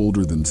 no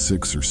older than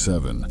 6 or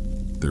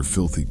 7, their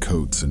filthy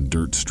coats and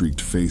dirt-streaked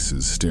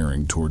faces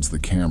staring towards the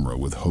camera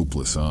with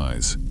hopeless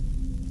eyes.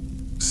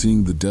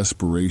 Seeing the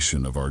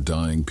desperation of our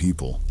dying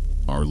people,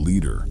 our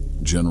leader,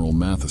 General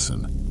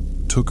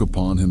Matheson, took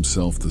upon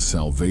himself the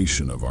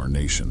salvation of our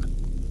nation.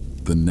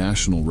 The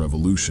national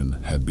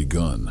revolution had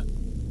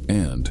begun,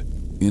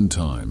 and, in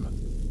time,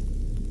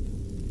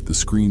 the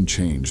screen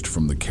changed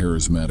from the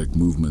charismatic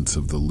movements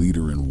of the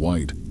leader in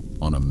white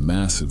on a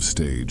massive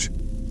stage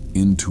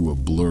into a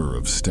blur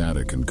of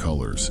static and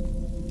colors.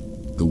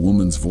 The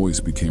woman's voice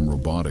became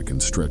robotic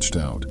and stretched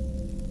out.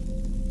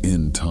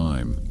 In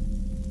time.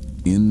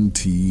 In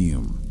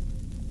time.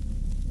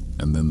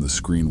 And then the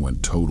screen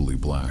went totally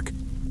black.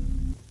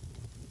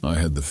 I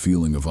had the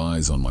feeling of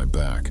eyes on my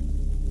back.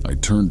 I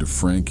turned to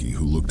Frankie,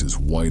 who looked as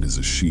white as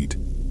a sheet,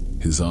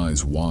 his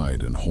eyes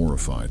wide and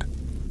horrified.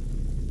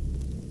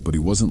 But he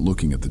wasn't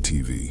looking at the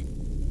TV.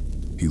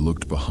 He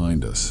looked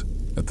behind us,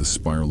 at the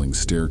spiraling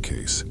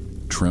staircase,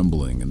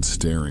 trembling and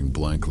staring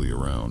blankly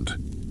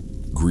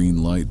around.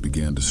 Green light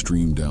began to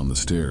stream down the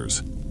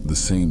stairs, the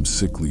same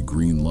sickly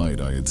green light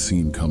I had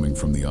seen coming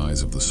from the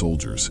eyes of the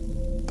soldiers,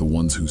 the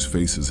ones whose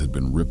faces had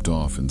been ripped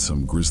off in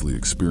some grisly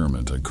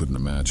experiment I couldn't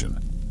imagine.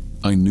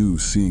 I knew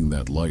seeing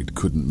that light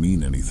couldn't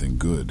mean anything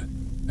good.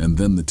 And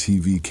then the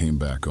TV came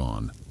back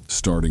on,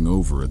 starting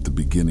over at the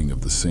beginning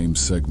of the same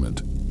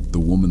segment, the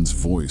woman's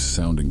voice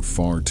sounding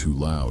far too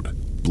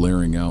loud,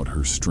 blaring out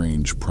her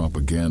strange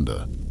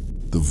propaganda.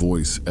 The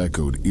voice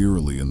echoed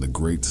eerily in the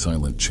great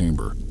silent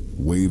chamber,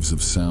 waves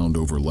of sound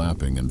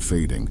overlapping and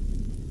fading,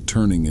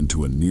 turning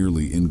into a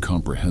nearly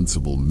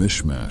incomprehensible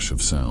mishmash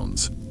of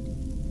sounds.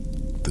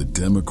 The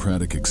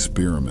democratic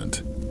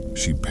experiment,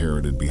 she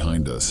parroted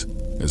behind us,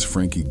 as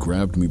Frankie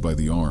grabbed me by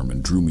the arm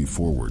and drew me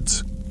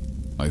forwards.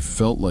 I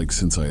felt like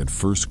since I had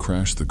first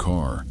crashed the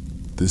car,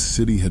 this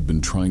city had been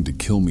trying to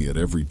kill me at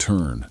every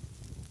turn.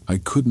 I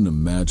couldn't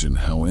imagine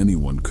how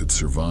anyone could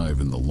survive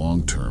in the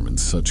long term in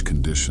such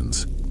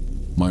conditions.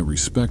 My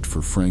respect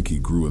for Frankie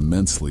grew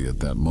immensely at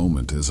that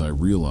moment as I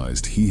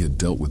realized he had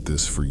dealt with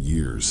this for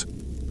years,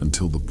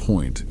 until the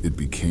point it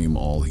became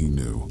all he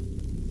knew.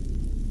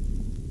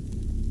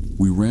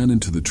 We ran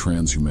into the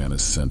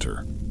Transhumanist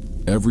Center.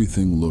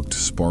 Everything looked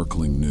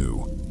sparkling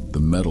new,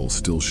 the metal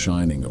still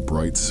shining a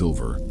bright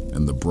silver,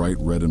 and the bright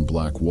red and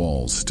black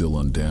walls still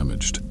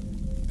undamaged.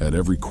 At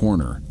every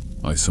corner,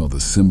 I saw the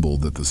symbol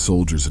that the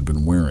soldiers had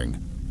been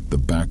wearing, the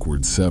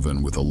backward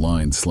 7 with a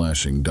line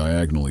slashing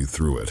diagonally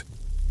through it.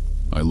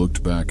 I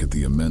looked back at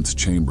the immense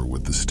chamber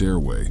with the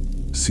stairway,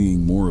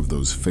 seeing more of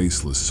those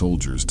faceless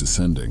soldiers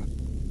descending.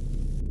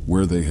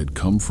 Where they had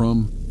come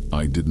from,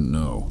 I didn't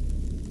know.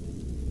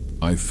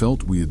 I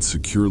felt we had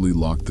securely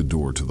locked the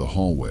door to the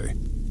hallway,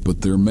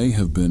 but there may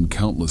have been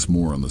countless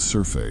more on the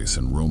surface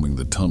and roaming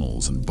the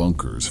tunnels and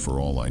bunkers for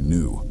all I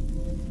knew.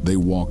 They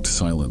walked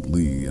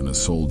silently in a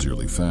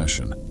soldierly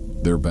fashion,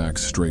 their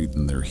backs straight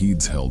and their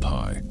heads held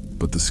high,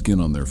 but the skin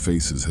on their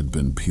faces had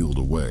been peeled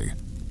away.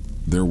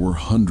 There were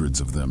hundreds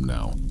of them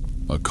now,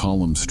 a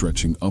column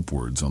stretching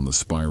upwards on the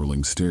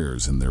spiraling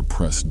stairs in their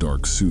pressed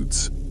dark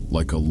suits,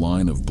 like a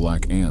line of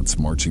black ants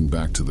marching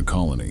back to the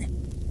colony.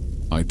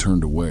 I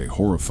turned away,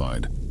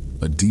 horrified,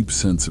 a deep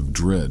sense of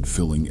dread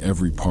filling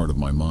every part of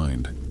my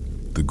mind.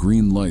 The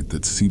green light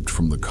that seeped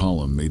from the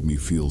column made me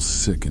feel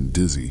sick and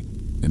dizzy,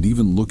 and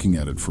even looking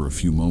at it for a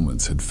few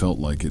moments had felt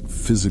like it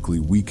physically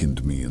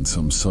weakened me in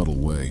some subtle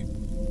way.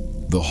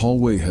 The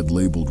hallway had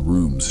labeled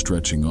rooms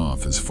stretching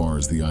off as far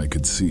as the eye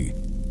could see.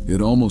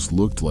 It almost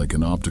looked like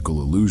an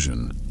optical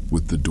illusion,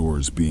 with the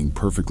doors being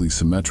perfectly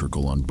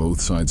symmetrical on both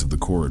sides of the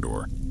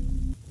corridor.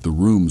 The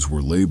rooms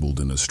were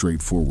labeled in a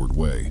straightforward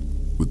way,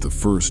 with the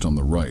first on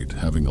the right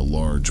having a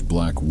large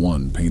black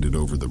 1 painted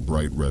over the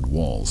bright red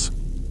walls.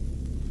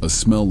 A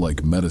smell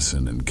like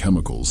medicine and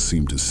chemicals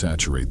seemed to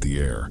saturate the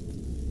air.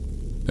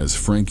 As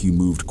Frankie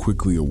moved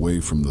quickly away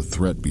from the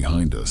threat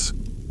behind us,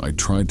 I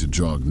tried to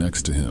jog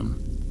next to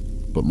him,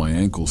 but my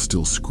ankle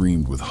still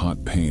screamed with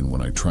hot pain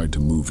when I tried to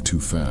move too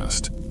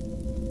fast.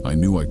 I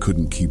knew I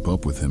couldn't keep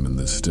up with him in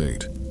this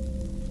state.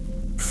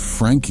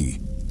 "Frankie,"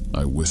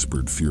 I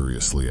whispered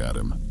furiously at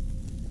him.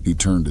 He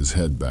turned his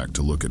head back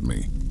to look at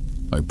me.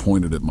 I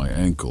pointed at my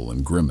ankle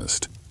and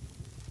grimaced.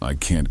 "I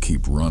can't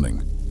keep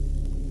running."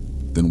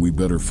 "Then we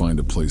better find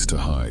a place to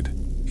hide,"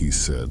 he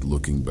said,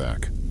 looking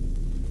back.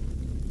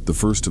 The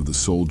first of the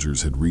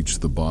soldiers had reached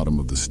the bottom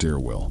of the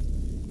stairwell.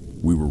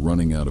 We were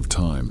running out of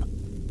time.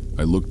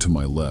 I looked to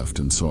my left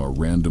and saw a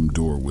random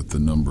door with the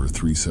number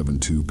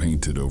 372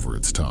 painted over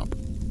its top.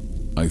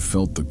 I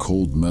felt the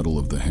cold metal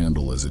of the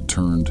handle as it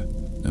turned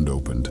and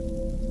opened.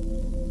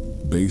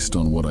 Based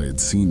on what I had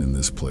seen in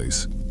this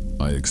place,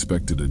 I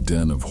expected a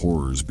den of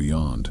horrors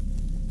beyond,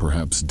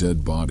 perhaps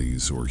dead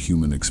bodies or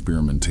human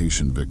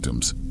experimentation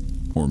victims,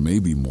 or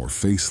maybe more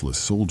faceless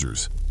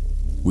soldiers.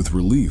 With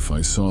relief,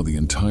 I saw the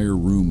entire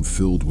room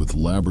filled with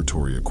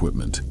laboratory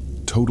equipment,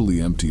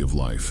 totally empty of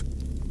life.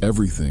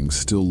 Everything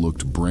still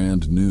looked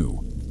brand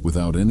new,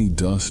 without any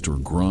dust or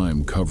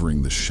grime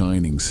covering the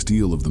shining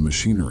steel of the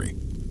machinery.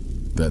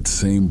 That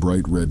same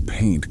bright red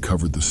paint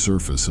covered the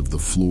surface of the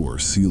floor,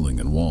 ceiling,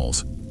 and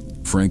walls.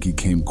 Frankie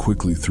came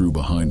quickly through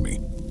behind me,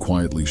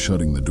 quietly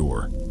shutting the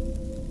door.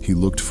 He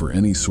looked for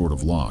any sort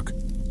of lock,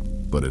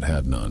 but it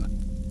had none.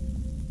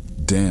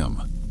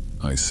 "Damn,"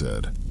 I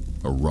said,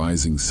 a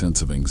rising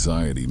sense of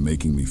anxiety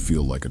making me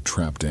feel like a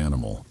trapped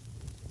animal.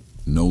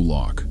 "No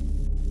lock.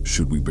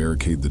 Should we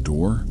barricade the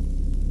door?"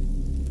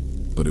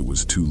 But it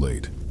was too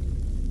late.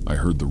 I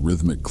heard the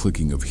rhythmic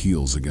clicking of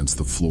heels against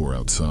the floor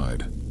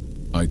outside.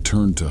 I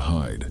turned to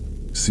hide.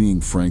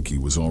 Seeing Frankie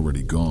was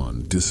already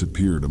gone,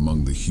 disappeared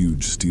among the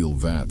huge steel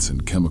vats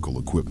and chemical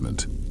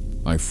equipment.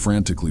 I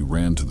frantically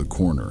ran to the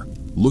corner,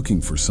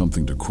 looking for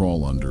something to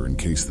crawl under in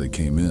case they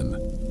came in.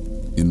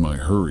 In my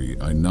hurry,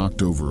 I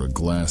knocked over a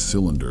glass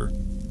cylinder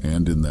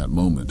and, in that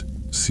moment,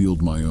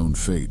 sealed my own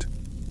fate.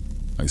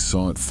 I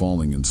saw it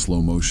falling in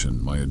slow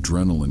motion, my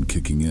adrenaline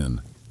kicking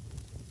in,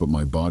 but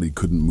my body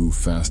couldn't move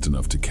fast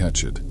enough to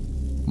catch it.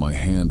 My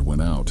hand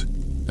went out,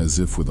 as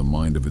if with a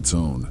mind of its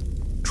own,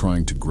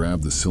 trying to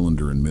grab the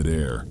cylinder in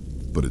midair,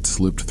 but it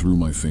slipped through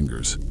my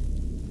fingers.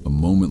 A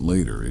moment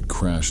later, it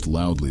crashed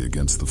loudly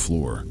against the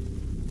floor.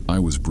 I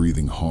was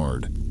breathing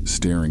hard,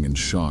 staring in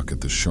shock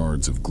at the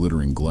shards of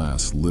glittering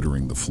glass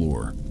littering the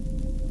floor.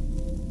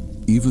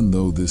 Even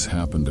though this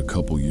happened a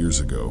couple years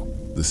ago,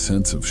 the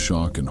sense of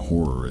shock and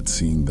horror at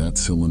seeing that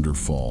cylinder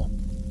fall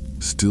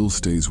still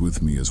stays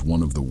with me as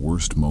one of the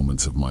worst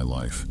moments of my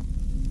life.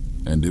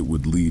 And it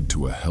would lead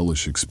to a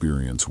hellish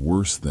experience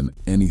worse than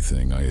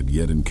anything I had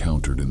yet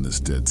encountered in this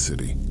dead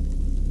city.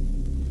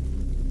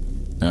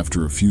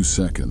 After a few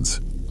seconds,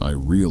 I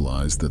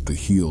realized that the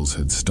heels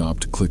had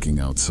stopped clicking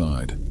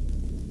outside.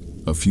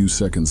 A few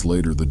seconds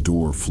later, the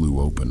door flew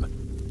open,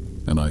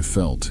 and I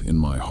felt, in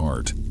my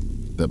heart,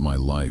 that my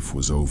life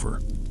was over.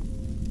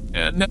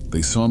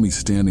 They saw me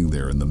standing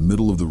there in the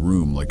middle of the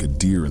room like a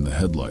deer in the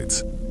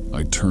headlights.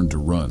 I turned to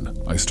run.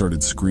 I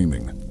started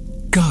screaming.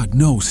 God,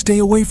 no, stay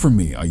away from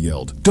me, I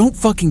yelled. Don't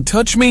fucking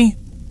touch me!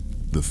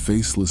 The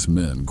faceless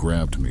men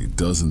grabbed me,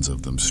 dozens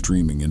of them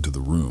streaming into the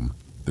room,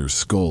 their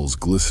skulls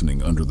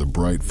glistening under the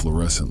bright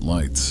fluorescent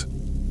lights.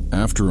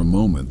 After a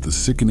moment, the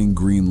sickening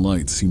green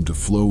light seemed to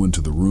flow into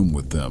the room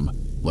with them,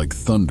 like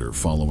thunder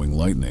following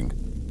lightning.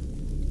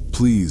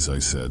 Please, I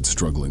said,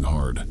 struggling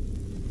hard.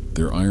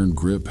 Their iron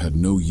grip had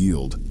no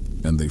yield,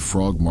 and they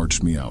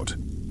frog-marched me out.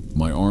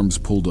 My arms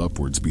pulled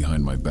upwards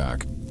behind my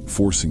back,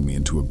 forcing me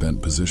into a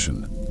bent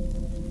position.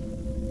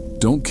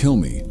 Don't kill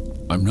me.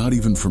 I'm not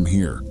even from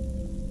here.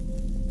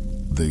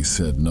 They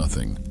said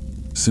nothing,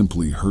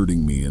 simply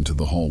herding me into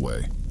the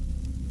hallway.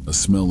 A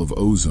smell of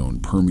ozone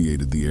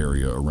permeated the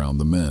area around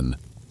the men,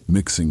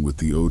 mixing with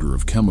the odor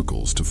of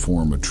chemicals to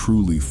form a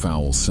truly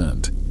foul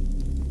scent.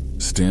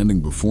 Standing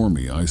before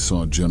me, I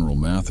saw General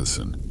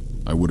Matheson.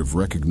 I would have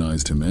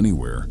recognized him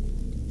anywhere.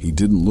 He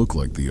didn't look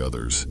like the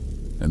others,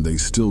 and they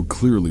still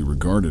clearly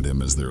regarded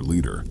him as their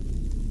leader.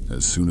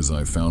 As soon as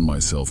I found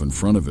myself in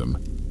front of him,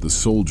 the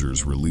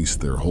soldiers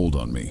released their hold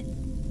on me.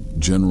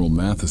 General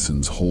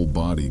Matheson's whole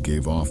body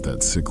gave off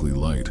that sickly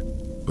light,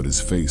 but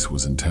his face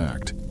was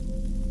intact.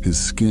 His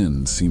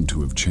skin seemed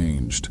to have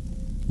changed,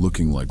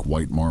 looking like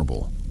white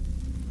marble.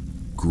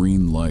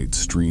 Green light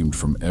streamed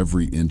from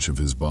every inch of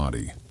his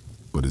body,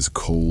 but his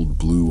cold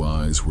blue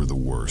eyes were the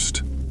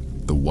worst.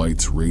 The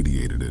whites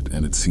radiated it,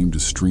 and it seemed to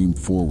stream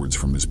forwards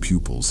from his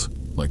pupils,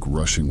 like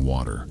rushing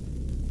water.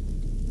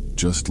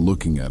 Just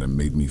looking at him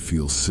made me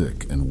feel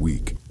sick and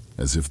weak,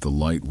 as if the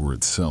light were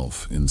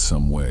itself, in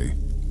some way,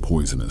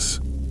 poisonous.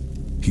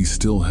 He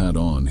still had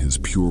on his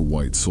pure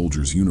white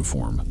soldier's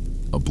uniform,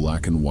 a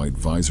black and white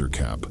visor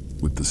cap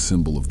with the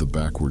symbol of the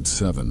backward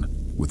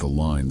 7 with a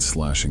line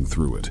slashing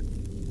through it.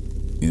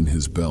 In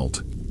his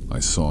belt, I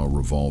saw a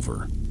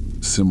revolver,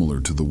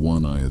 similar to the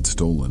one I had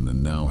stolen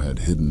and now had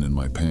hidden in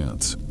my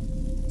pants.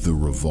 The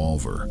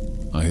revolver.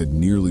 I had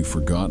nearly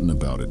forgotten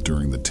about it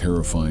during the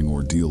terrifying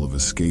ordeal of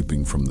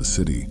escaping from the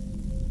city.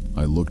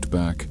 I looked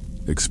back,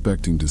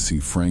 expecting to see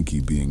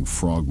Frankie being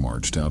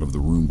frog-marched out of the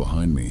room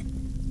behind me,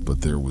 but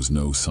there was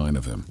no sign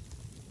of him.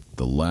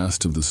 The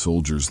last of the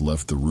soldiers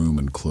left the room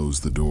and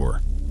closed the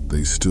door.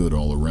 They stood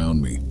all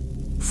around me,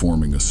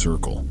 forming a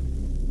circle.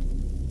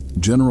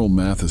 General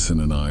Matheson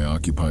and I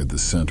occupied the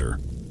center,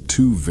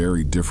 two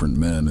very different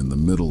men in the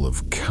middle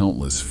of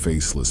countless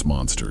faceless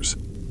monsters.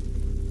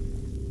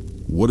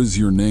 "What is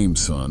your name,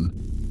 son?"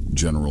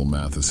 General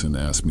Matheson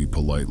asked me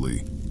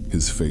politely,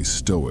 his face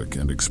stoic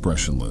and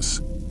expressionless.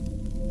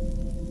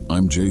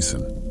 "I'm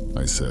Jason,"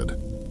 I said.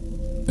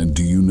 "And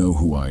do you know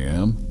who I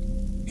am?"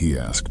 he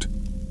asked.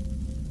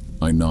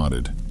 I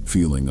nodded,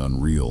 feeling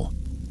unreal.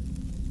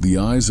 The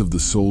eyes of the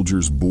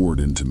soldiers bored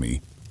into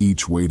me,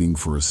 each waiting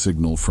for a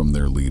signal from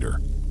their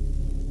leader.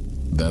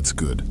 "That's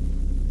good,"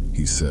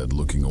 he said,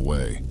 looking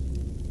away.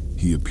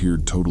 He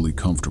appeared totally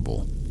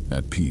comfortable,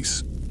 at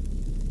peace.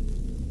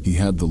 He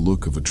had the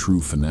look of a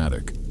true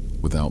fanatic,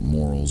 without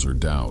morals or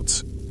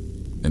doubts,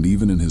 and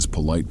even in his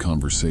polite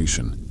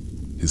conversation,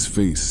 his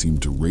face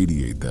seemed to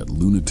radiate that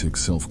lunatic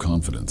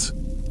self-confidence.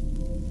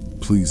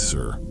 "Please,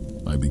 sir,"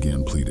 I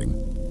began pleading,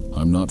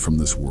 "I'm not from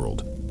this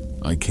world.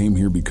 I came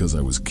here because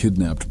I was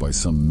kidnapped by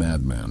some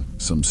madman,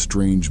 some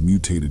strange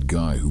mutated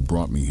guy who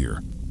brought me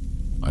here.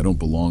 I don't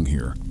belong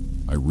here.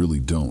 I really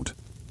don't."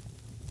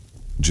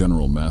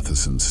 General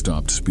Matheson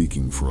stopped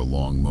speaking for a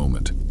long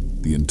moment.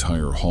 The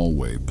entire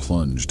hallway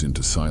plunged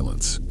into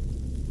silence.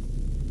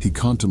 He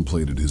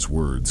contemplated his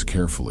words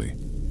carefully,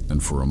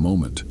 and for a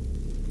moment,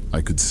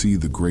 I could see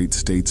the great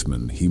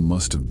statesman he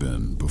must have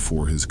been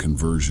before his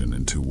conversion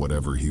into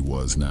whatever he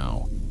was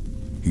now.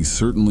 He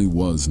certainly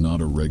was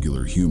not a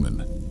regular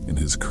human in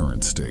his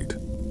current state,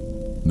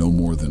 no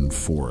more than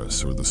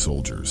Forrest or the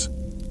soldiers.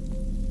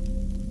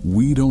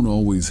 "We don't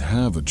always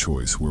have a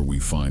choice where we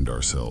find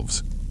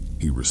ourselves,"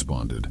 he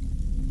responded.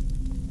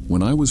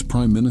 "When I was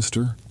Prime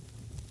Minister,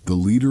 the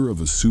leader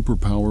of a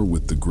superpower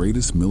with the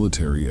greatest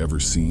military ever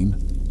seen,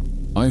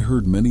 I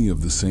heard many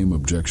of the same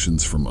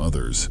objections from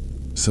others,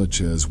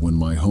 such as when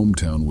my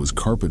hometown was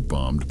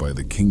carpet-bombed by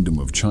the Kingdom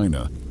of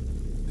China,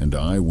 and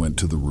I went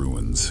to the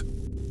ruins.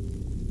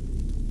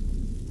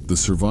 The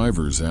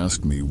survivors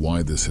asked me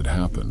why this had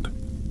happened,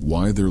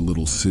 why their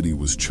little city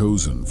was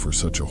chosen for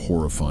such a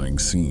horrifying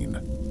scene.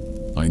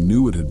 I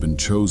knew it had been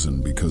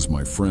chosen because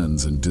my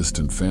friends and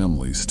distant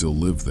family still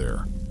lived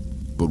there.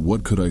 But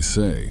what could I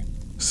say?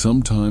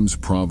 Sometimes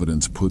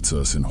Providence puts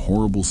us in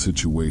horrible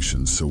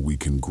situations so we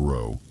can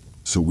grow,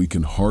 so we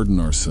can harden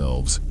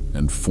ourselves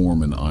and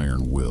form an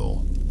iron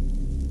will.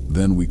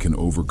 Then we can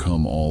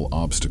overcome all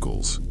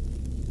obstacles.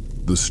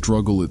 The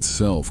struggle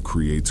itself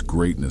creates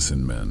greatness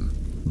in men.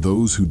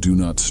 Those who do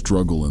not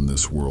struggle in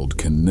this world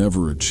can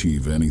never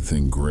achieve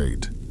anything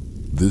great.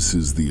 This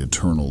is the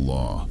eternal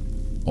law.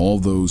 All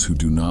those who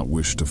do not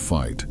wish to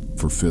fight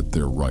forfeit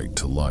their right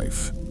to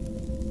life.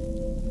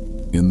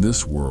 In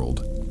this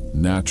world,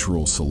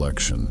 natural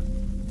selection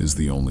is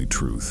the only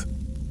truth.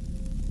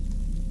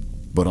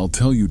 But I'll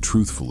tell you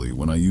truthfully,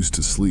 when I used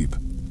to sleep,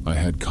 I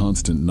had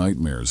constant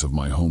nightmares of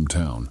my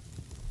hometown.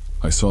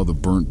 I saw the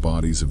burnt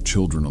bodies of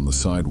children on the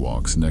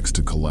sidewalks next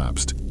to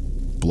collapsed,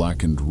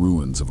 blackened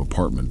ruins of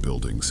apartment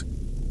buildings,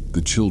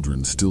 the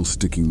children still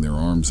sticking their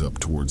arms up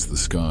towards the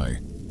sky,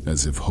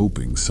 as if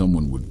hoping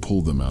someone would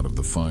pull them out of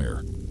the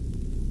fire.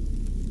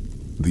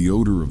 The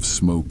odor of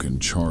smoke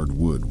and charred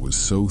wood was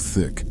so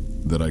thick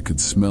that I could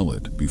smell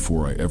it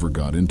before I ever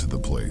got into the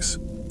place,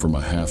 from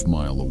a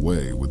half-mile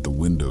away with the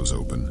windows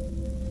open.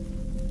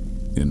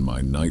 In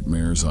my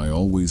nightmares, I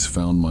always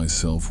found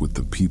myself with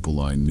the people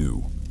I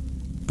knew,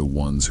 the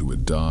ones who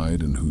had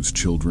died and whose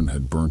children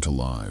had burnt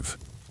alive.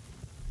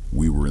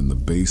 We were in the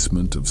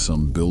basement of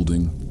some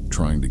building,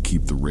 trying to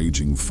keep the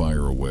raging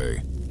fire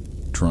away,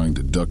 trying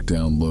to duck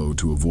down low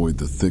to avoid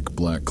the thick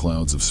black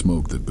clouds of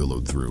smoke that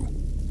billowed through.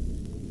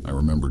 I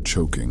remember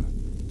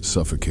choking,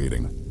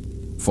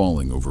 suffocating,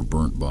 falling over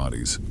burnt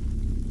bodies.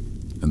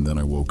 And then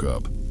I woke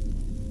up.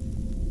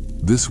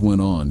 This went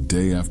on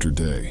day after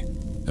day,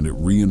 and it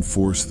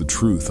reinforced the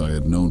truth I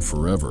had known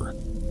forever,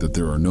 that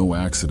there are no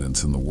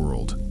accidents in the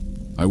world.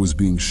 I was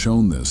being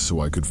shown this so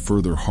I could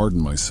further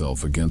harden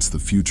myself against the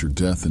future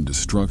death and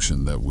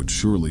destruction that would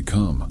surely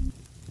come.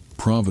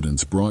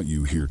 Providence brought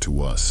you here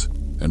to us,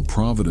 and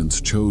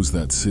Providence chose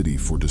that city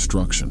for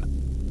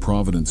destruction.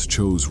 Providence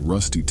chose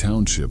Rusty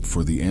Township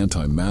for the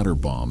antimatter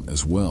bomb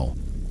as well.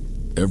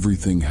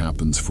 Everything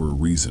happens for a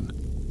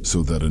reason,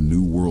 so that a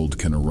new world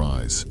can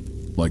arise,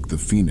 like the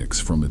phoenix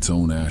from its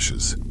own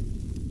ashes.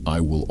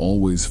 I will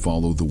always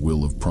follow the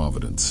will of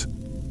Providence,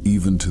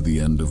 even to the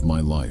end of my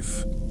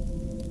life.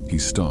 He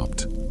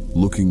stopped,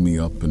 looking me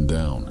up and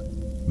down,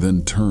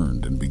 then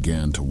turned and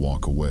began to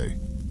walk away.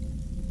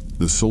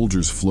 The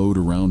soldiers flowed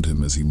around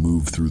him as he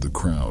moved through the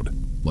crowd,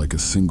 like a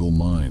single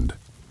mind,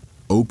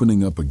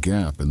 opening up a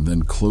gap and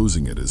then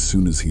closing it as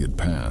soon as he had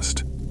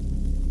passed.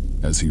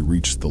 As he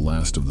reached the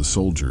last of the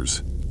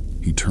soldiers,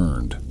 he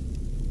turned.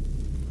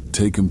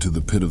 "Take him to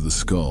the pit of the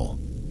skull,"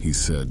 he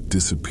said,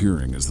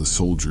 disappearing as the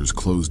soldiers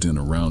closed in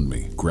around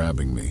me,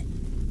 grabbing me.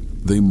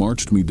 They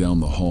marched me down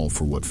the hall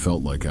for what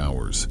felt like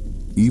hours.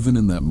 Even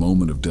in that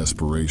moment of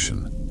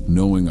desperation,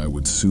 knowing I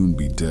would soon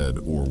be dead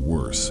or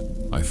worse,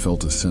 I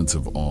felt a sense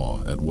of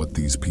awe at what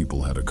these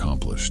people had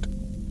accomplished.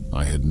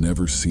 I had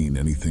never seen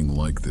anything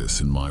like this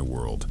in my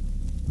world.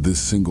 This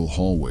single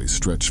hallway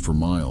stretched for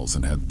miles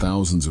and had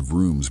thousands of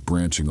rooms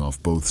branching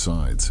off both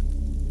sides.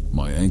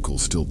 My ankle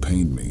still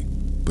pained me,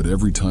 but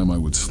every time I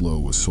would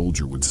slow, a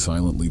soldier would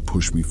silently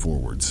push me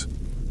forwards.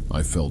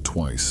 I fell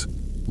twice,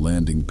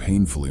 landing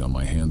painfully on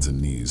my hands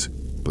and knees,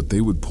 but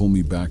they would pull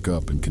me back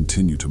up and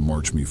continue to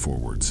march me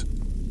forwards.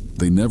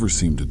 They never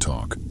seemed to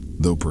talk,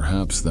 though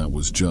perhaps that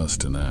was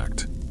just an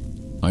act.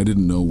 I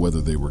didn't know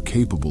whether they were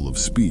capable of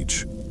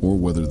speech or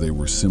whether they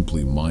were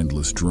simply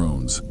mindless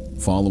drones,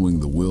 following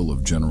the will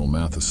of General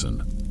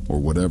Matheson, or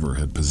whatever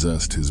had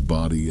possessed his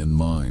body and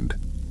mind.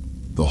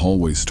 The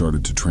hallway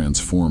started to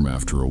transform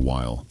after a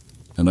while,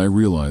 and I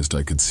realized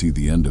I could see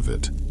the end of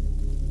it.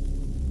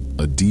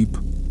 A deep,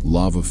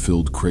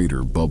 lava-filled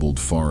crater bubbled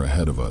far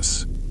ahead of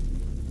us.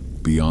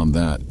 Beyond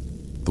that,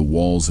 the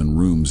walls and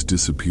rooms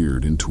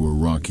disappeared into a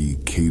rocky,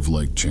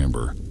 cave-like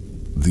chamber.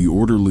 The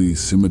orderly,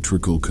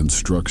 symmetrical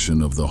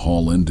construction of the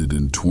hall ended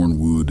in torn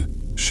wood,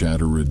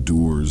 shattered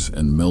doors,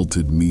 and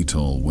melted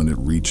metal when it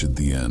reached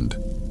the end.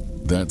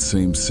 That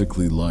same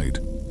sickly light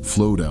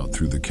flowed out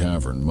through the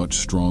cavern, much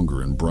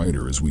stronger and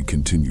brighter as we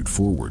continued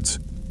forwards.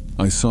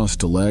 I saw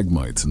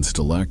stalagmites and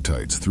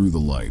stalactites through the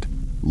light,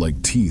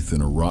 like teeth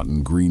in a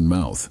rotten green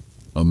mouth,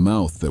 a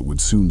mouth that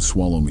would soon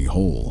swallow me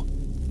whole.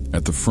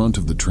 At the front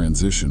of the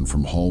transition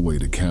from hallway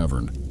to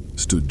cavern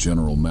stood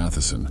General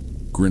Matheson,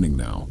 grinning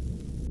now.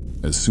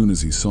 As soon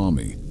as he saw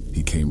me,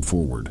 he came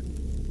forward.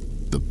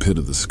 "The pit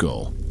of the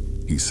skull,"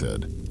 he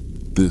said.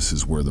 "This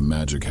is where the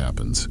magic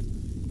happens."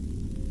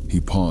 He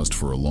paused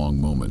for a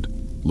long moment,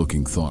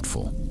 looking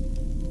thoughtful.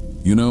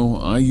 "You know,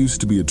 I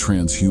used to be a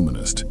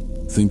transhumanist,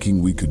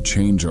 thinking we could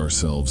change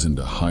ourselves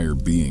into higher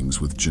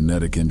beings with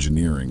genetic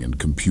engineering and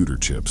computer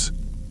chips."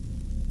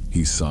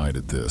 He sighed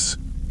at this,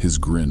 his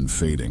grin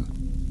fading.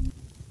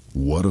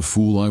 What a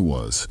fool I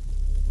was.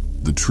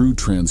 The true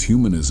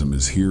transhumanism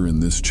is here in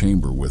this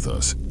chamber with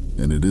us,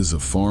 and it is a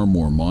far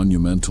more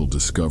monumental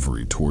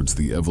discovery towards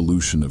the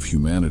evolution of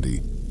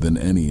humanity than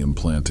any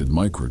implanted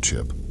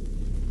microchip.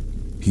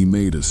 He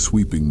made a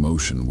sweeping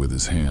motion with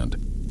his hand.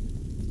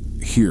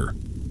 "Here,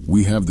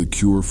 we have the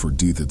cure for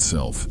death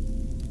itself.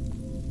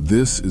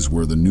 This is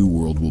where the new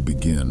world will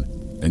begin,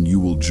 and you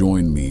will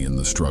join me in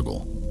the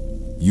struggle.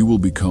 You will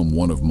become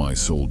one of my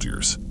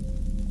soldiers."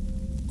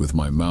 With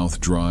my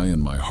mouth dry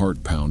and my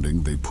heart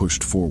pounding, they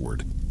pushed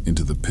forward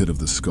into the pit of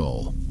the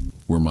skull,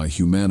 where my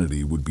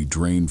humanity would be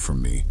drained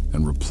from me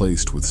and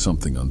replaced with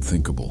something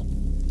unthinkable.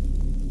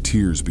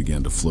 Tears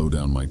began to flow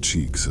down my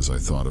cheeks as I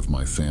thought of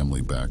my family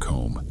back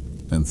home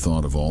and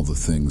thought of all the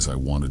things I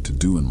wanted to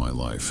do in my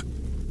life.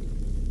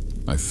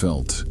 I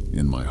felt,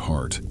 in my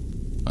heart,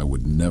 I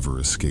would never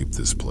escape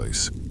this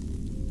place.